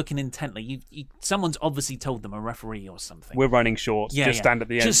of like looking intently. Someone's obviously told them, a referee or something. We're running short. Stand at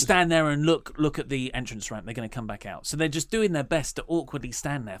the end. Just stand there and look at the entrance ramp. They're going to come back out. So they're just doing their best to awkwardly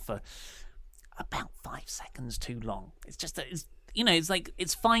stand there for about 5 seconds too long. It's just, it's like,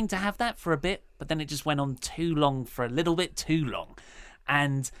 it's fine to have that for a bit, but then it just went on too long for a little bit too long.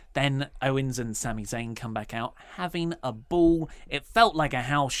 And then Owens and Sami Zayn come back out having a ball. It felt like a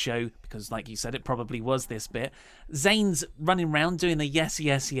house show because, like you said, it probably was this bit. Zayn's running around doing the yes,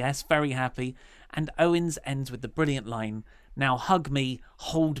 yes, yes, very happy. And Owens ends with the brilliant line, now hug me,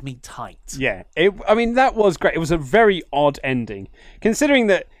 hold me tight. Yeah, that was great. It was a very odd ending, considering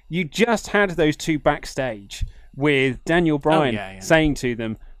that you just had those two backstage with Daniel Bryan saying to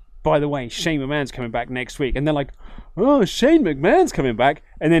them, by the way, Shane McMahon's coming back next week. And they're like, oh, Shane McMahon's coming back.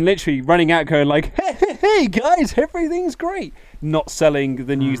 And then literally running out going like, hey guys, everything's great. Not selling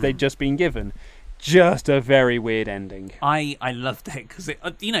the news they'd just been given. Just a very weird ending. I loved it because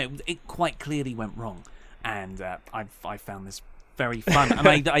it quite clearly went wrong. And I found this very fun. And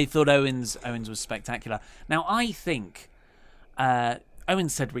I thought Owens was spectacular. Now, I think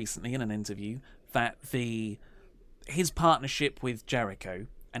Owens said recently in an interview that his partnership with Jericho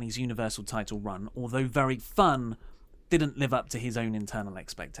and his Universal title run, although very fun, didn't live up to his own internal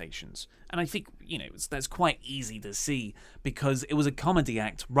expectations. And I think, that's quite easy to see because it was a comedy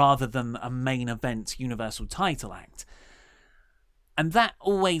act rather than a main event Universal title act. And that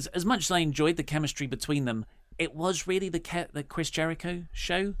always, as much as I enjoyed the chemistry between them, it was really the Chris Jericho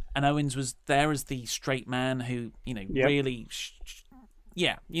show, and Owens was there as the straight man who, really...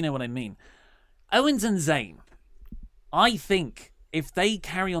 yeah, you know what I mean. Owens and Zayn, I think if they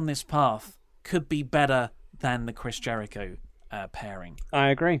carry on this path, could be better than the Chris Jericho pairing. I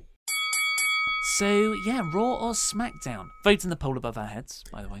agree. So, yeah, Raw or SmackDown? Vote in the poll above our heads,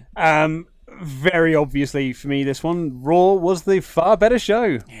 by the way. Very obviously for me, this one, Raw was the far better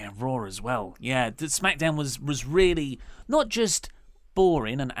show. Yeah, Raw as well. Yeah, the SmackDown was really not just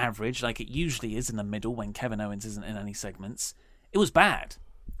boring and average like it usually is in the middle when Kevin Owens isn't in any segments. It was bad.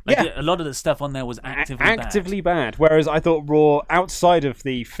 A lot of the stuff on there was actively bad. Whereas I thought Raw, outside of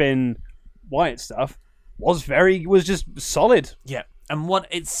the Finn Wyatt stuff, was just solid. Yeah, and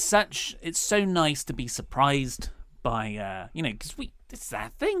it's so nice to be surprised by because it's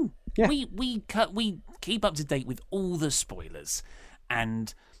that thing. Yeah. We keep up to date with all the spoilers,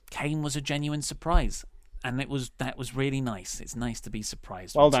 and Kane was a genuine surprise, and that was really nice. It's nice to be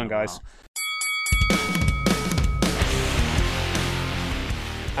surprised. Well done, guys.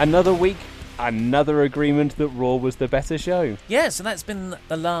 Another week, another agreement that Raw was the better show. Yeah, so that's been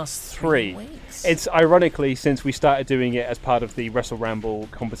the last 3 weeks. It's ironically since we started doing it as part of the Wrestle Ramble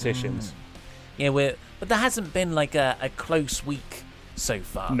competitions. Yeah, but there hasn't been like a close week so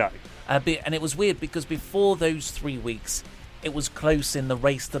far. No. And it was weird because before those 3 weeks, it was close in the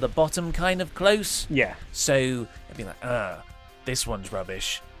race to the bottom kind of close. Yeah. So it'd be like, this one's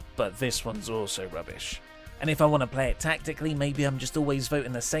rubbish, but this one's also rubbish. And if I want to play it tactically, maybe I'm just always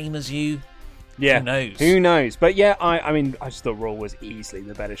voting the same as you. Yeah. Who knows? But yeah, I mean, I just thought Raw was easily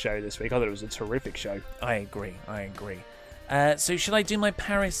the better show this week. I thought it was a terrific show. I agree. So should I do my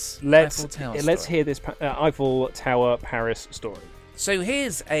Eiffel Tower story? Let's hear this Eiffel Tower Paris story. So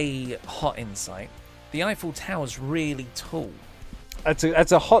here's a hot insight. The Eiffel Tower's really tall.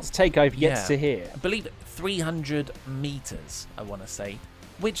 That's a hot take I've yet to hear. I believe 300 meters, I want to say.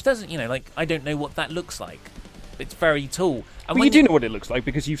 Which doesn't, I don't know what that looks like. It's very tall. And you do know what it looks like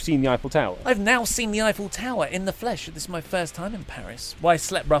because you've seen the Eiffel Tower. I've now seen the Eiffel Tower in the flesh. This is my first time in Paris. Well, I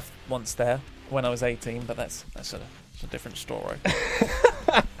slept rough once there when I was 18, but that's a different story.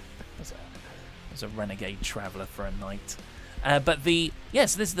 I was a renegade traveller for a night. So this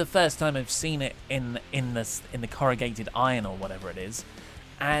is the first time I've seen it in the corrugated iron or whatever it is,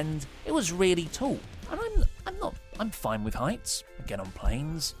 and it was really tall. And I'm fine with heights. I get on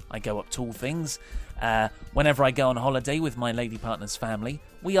planes. I go up tall things. Whenever I go on holiday with my lady partner's family,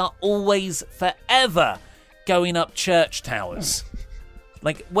 we are always forever going up church towers.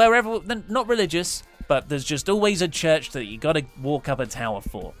 Like wherever, not religious, but there's just always a church that you got to walk up a tower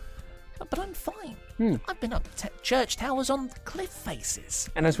for. But I'm fine. I've been up church towers on cliff faces.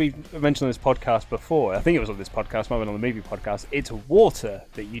 And as we mentioned on this podcast before, I think it was on this podcast, might have been on the movie podcast, it's water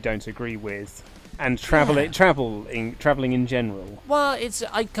that you don't agree with, and traveling in general. Well,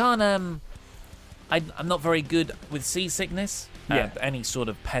 I can't. I'm not very good with seasickness. Any sort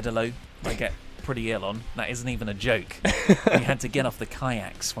of pedalo, I get pretty ill on. That isn't even a joke. We had to get off the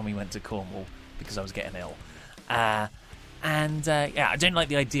kayaks when we went to Cornwall because I was getting ill. I don't like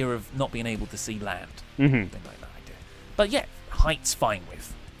the idea of not being able to see land. Mm-hmm. I don't like that idea. But yeah, height's fine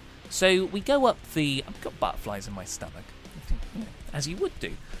with. So we go up I've got butterflies in my stomach, as you would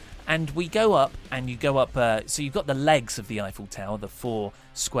do. And we go up, and you go up, so you've got the legs of the Eiffel Tower, the 4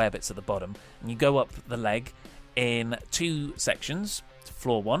 square bits at the bottom, and you go up the leg in 2 sections,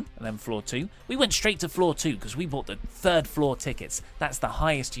 floor 1 and then floor 2. We went straight to floor 2 because we bought the 3rd floor tickets. That's the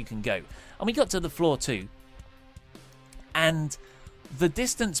highest you can go. And we got to the floor 2, and the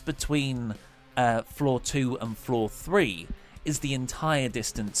distance between floor 2 and floor 3 is the entire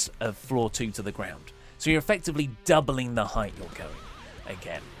distance of floor 2 to the ground. So you're effectively doubling the height you're going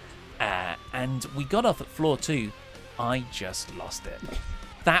again. And we got off at floor 2. I just lost it.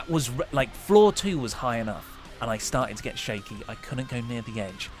 That was floor 2 was high enough, and I started to get shaky. I couldn't go near the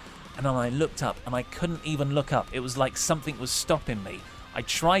edge. And then I looked up, and I couldn't even look up. It was like something was stopping me. I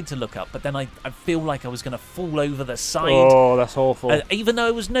tried to look up, but then I feel like I was going to fall over the side. Oh, that's awful. Even though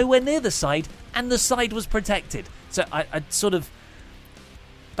I was nowhere near the side, and the side was protected. So I sort of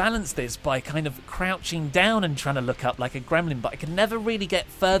balanced this by kind of crouching down and trying to look up like a gremlin, but I could never really get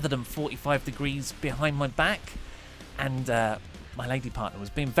further than 45 degrees behind my back. And my lady partner was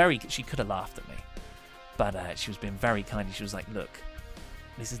being she could have laughed at me, but she was being very kind. She was like, look,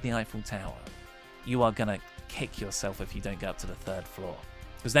 this is the Eiffel Tower. You are going to kick yourself if you don't go up to the 3rd floor,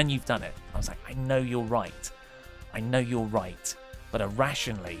 because then you've done it. I was like, I know you're right. I know you're right, but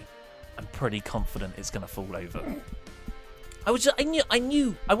irrationally, I'm pretty confident it's going to fall over. I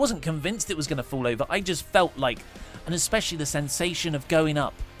knew I wasn't convinced it was going to fall over. I just felt like, and especially the sensation of going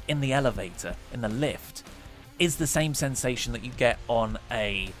up in the elevator, in the lift, is the same sensation that you get on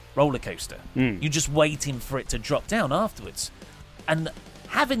a roller coaster. You're just waiting for it to drop down afterwards. And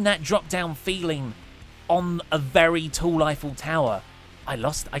having that drop down feeling on a very tall Eiffel Tower, I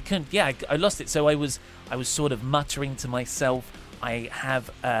lost it. So I was sort of muttering to myself. I have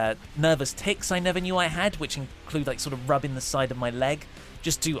nervous tics I never knew I had, which include like sort of rubbing the side of my leg,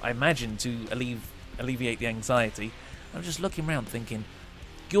 just to, I imagine, to alleviate the anxiety. I'm just looking around thinking,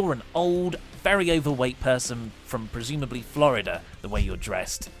 you're an old, very overweight person from presumably Florida, the way you're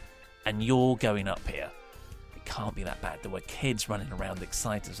dressed, and you're going up here. It can't be that bad. There were kids running around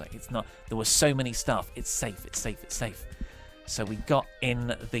excited. Like, it's not. There was so many stuff. It's safe. It's safe. It's safe. So we got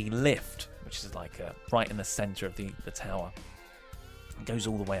in the lift, which is like right in the centre of the tower. It goes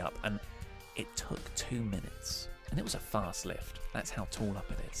all the way up, and it took 2 minutes, and it was a fast lift. That's how tall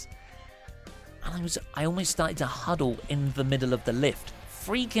up it is. And I almost started to huddle in the middle of the lift,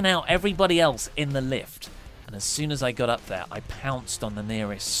 freaking out everybody else in the lift. And as soon as I got up there, I pounced on the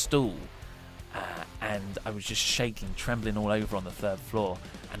nearest stool, and I was just shaking, trembling all over on the 3rd floor.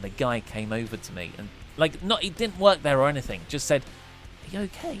 And the guy came over to me, and he didn't work there or anything, just said, "Are you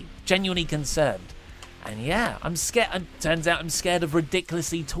okay?" Genuinely concerned. And yeah, I'm scared. Turns out I'm scared of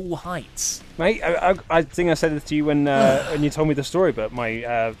ridiculously tall heights. Mate, I think I said this to you when you told me the story, but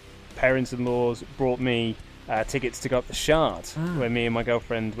my parents-in-laws brought me tickets to go up the Shard when me and my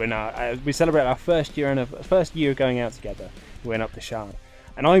girlfriend we celebrated our first year going out together. We went up the Shard.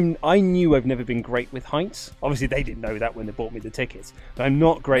 And I knew I've never been great with heights. Obviously, they didn't know that when they bought me the tickets. But I'm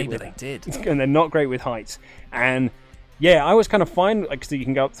not great with Maybe they did. And they're not great with heights. And yeah, I was kind of fine. Like, so you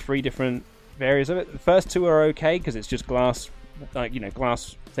can go up 3 different areas of it. The first 2 are okay because it's just glass,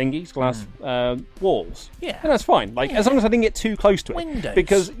 glass thingies, glass walls. Yeah, and that's fine. Like, as long as I didn't get too close to it. Windows.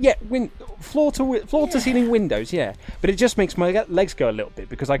 Because floor to ceiling windows. Yeah, but it just makes my legs go a little bit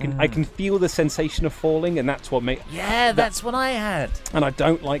because I can feel the sensation of falling, and that's what makes. Yeah, that's what I had. And I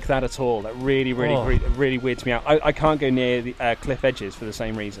don't like that at all. That really weirds me out. I can't go near the cliff edges for the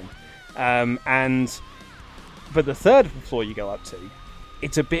same reason. But the 3rd floor you go up to,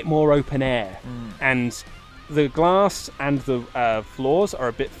 it's a bit more open air, and the glass and the floors are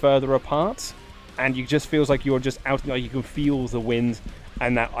a bit further apart, and you just feels like you're just out. Like, you can feel the wind,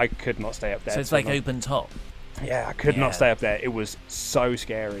 and that I could not stay up there. So it's like open top. Yeah, I could not stay up there. It was so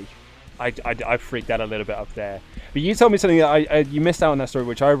scary. I freaked out a little bit up there. But you told me something that you missed out on that story,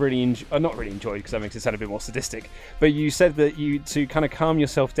 which I really not really enjoyed because that makes it sound a bit more sadistic. But you said that to kind of calm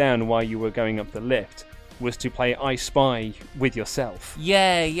yourself down while you were going up the lift was to play I Spy with yourself.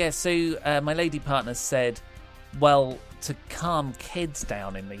 Yeah. So my lady partner said, well, to calm kids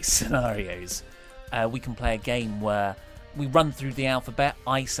down in these scenarios, we can play a game where we run through the alphabet.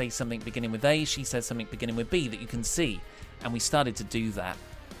 I say something beginning with A, she says something beginning with B that you can see. And we started to do that.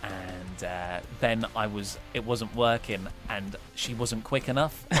 And then it wasn't working, and she wasn't quick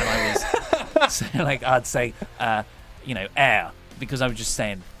enough. And I was, so, I'd say, air, because I was just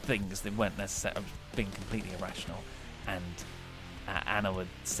saying things that weren't necessary. I was being completely irrational. And Anna would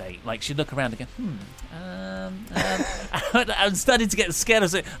say, she'd look around and go, I started to get scared. I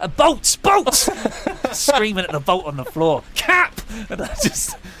was like, bolts! Screaming at the bolt on the floor, cap! And I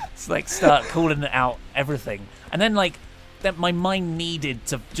just start calling it out, everything. And then that my mind needed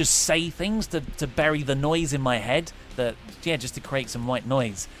to just say things to bury the noise in my head, just to create some white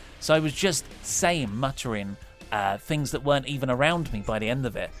noise. So I was just muttering things that weren't even around me by the end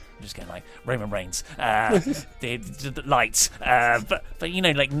of it. I'm just going Roman Reigns, the lights, but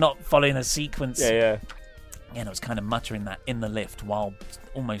not following a sequence. Yeah. And I was kind of muttering that in the lift while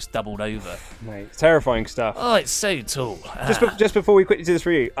almost doubled over. Mate, terrifying stuff. Oh, it's so tall. Just before we quickly do this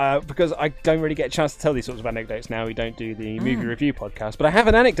review, because I don't really get a chance to tell these sorts of anecdotes now, we don't do the movie review podcast, but I have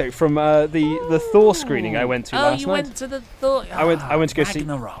an anecdote from the Thor screening I went to last night. Oh, you went to the Thor? I went to go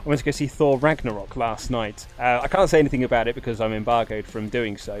Ragnarok. I went to go see Thor Ragnarok last night. I can't say anything about it because I'm embargoed from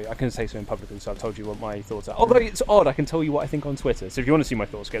doing so. I can say something publicly, so I've told you what my thoughts are. Although it's odd, I can tell you what I think on Twitter. So if you want to see my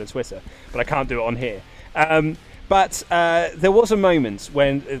thoughts, go to Twitter. But I can't do it on here. But there was a moment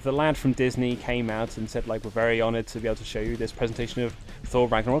when the lad from Disney came out and said, we're very honoured to be able to show you this presentation of Thor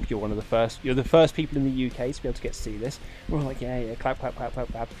Ragnarok. You're the first people in the UK to be able to get to see this. We're all like, yeah, clap, clap, clap, clap,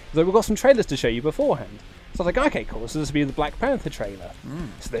 clap. So we've got some trailers to show you beforehand. So I was like, okay, cool. So this will be the Black Panther trailer.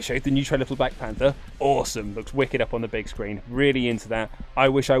 So they showed the new trailer for Black Panther. Awesome. Looks wicked up on the big screen. Really into that. I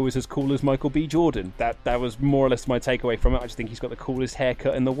wish I was as cool as Michael B. Jordan. That was more or less my takeaway from it. I just think he's got the coolest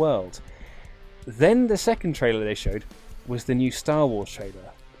haircut in the world. Then the second trailer they showed was the new Star Wars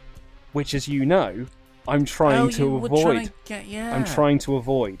trailer, which, as you know, I'm trying to avoid. I'm trying to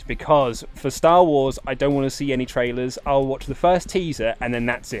avoid, because for Star Wars, I don't want to see any trailers. I'll watch the first teaser and then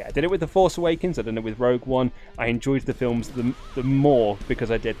that's it. I did it with The Force Awakens. I did it with Rogue One. I enjoyed the films the more because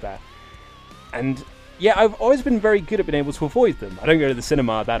I did that. And yeah, I've always been very good at being able to avoid them. I don't go to the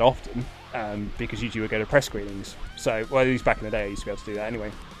cinema that often because usually I go to press screenings. So, well, at least back in the day, I used to be able to do that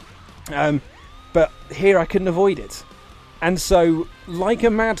anyway. But here I couldn't avoid it. And so, like a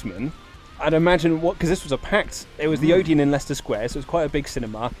madman, I'd imagine because this was it was the Odeon in Leicester Square, so it was quite a big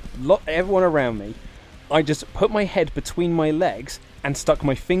cinema, everyone around me. I just put my head between my legs and stuck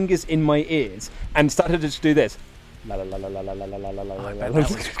my fingers in my ears and started to just do this. La la la la la la la la la la. I bet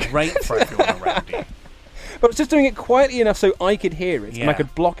that was great for everyone around you. But I was just doing it quietly enough so I could hear it and I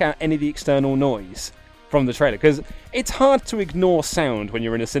could block out any of the external noise from the trailer, because it's hard to ignore sound when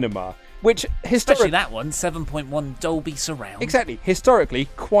you're in a cinema. Which especially that one, 7.1 Dolby Surround. Exactly, historically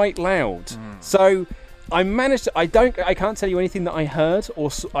quite loud. So I managed to. I can't tell you anything that I heard,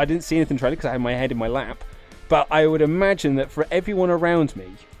 or I didn't see anything in the trailer because I had my head in my lap. But I would imagine that for everyone around me,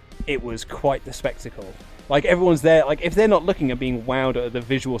 it was quite the spectacle. Like, everyone's there. Like, if they're not looking and being wowed at the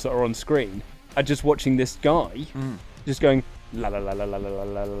visuals that are on screen, are just watching this guy just going la la la la la la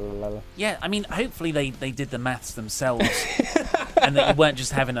la la la. Yeah, I mean, hopefully they did the maths themselves. And that you weren't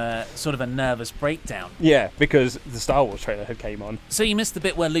just having a sort of a nervous breakdown. Yeah, because the Star Wars trailer had came on. So you missed the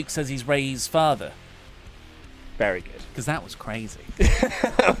bit where Luke says he's Rey's father. Very good. Because that was crazy.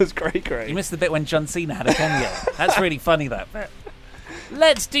 That was great. You missed the bit when John Cena had a cameo. That's really funny, that bit.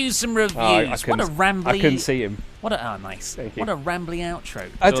 Let's do some reviews. What a rambly... I couldn't see him. Nice. Thank you. What a rambly outro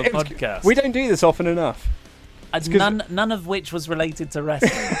to a podcast. We don't do this often enough. None of which was related to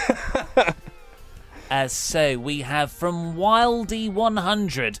wrestling. So we have from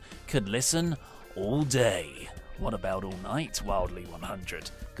Wildy100, could listen all day. What about all night,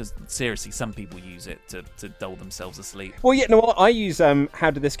 Wildly100? Because seriously, some people use it to dull themselves asleep. Well, yeah, no, I use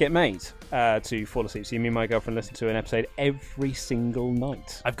How Did This Get Made to fall asleep. So me and my girlfriend listen to an episode every single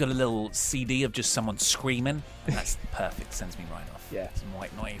night. I've got a little CD of just someone screaming. And that's perfect. Sends me right off. Yeah. Some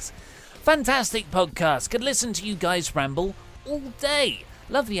white noise. Fantastic podcast. Could listen to you guys ramble all day.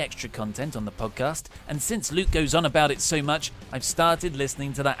 Love the extra content on the podcast, and since Luke goes on about it so much, I've started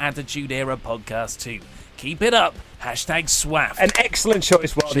listening to the Attitude Era podcast too. Keep it up. #SWAF. An excellent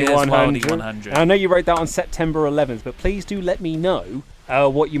choice, Wildy100. I know you wrote that on September 11th, but please do let me know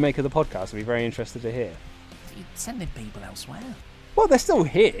what you make of the podcast. I'd be very interested to hear. You're sending people elsewhere. Well, they're still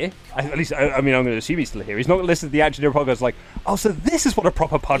here. At least, I mean, I'm going to assume he's still here. He's not going to listen to the Attitude Era podcast like, oh, so this is what a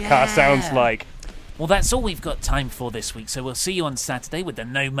proper podcast sounds like. Well, that's all we've got time for this week, so we'll see you on Saturday with the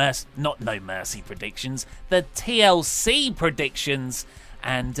No Mercy predictions, the TLC predictions,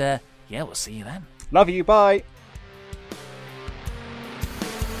 and we'll see you then. Love you, bye.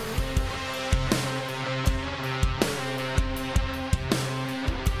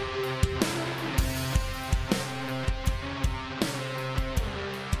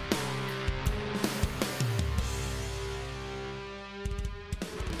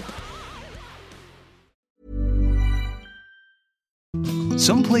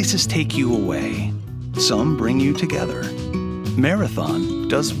 Some places take you away. Some bring you together. Marathon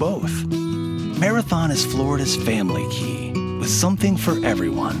does both. Marathon is Florida's family key, with something for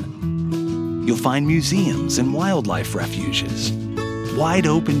everyone. You'll find museums and wildlife refuges, wide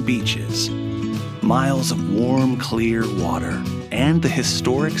open beaches, miles of warm, clear water, and the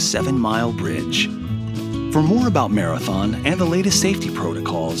historic 7 Mile Bridge. For more about Marathon and the latest safety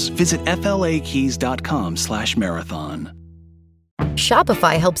protocols, visit flakeys.com/marathon.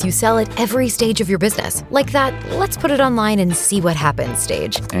 Shopify helps you sell at every stage of your business. Like that, let's put it online and see what happens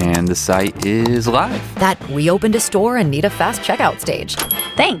stage. And the site is live. That we opened a store and need a fast checkout stage.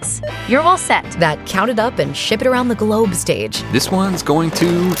 Thanks. You're all set. That count it up and ship it around the globe stage. This one's going to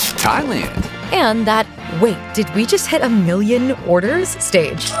Thailand. And that, wait, did we just hit 1 million orders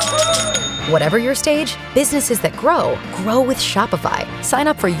stage? Whatever your stage, businesses that grow with Shopify. Sign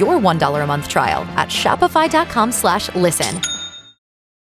up for your $1 a month trial at shopify.com/listen.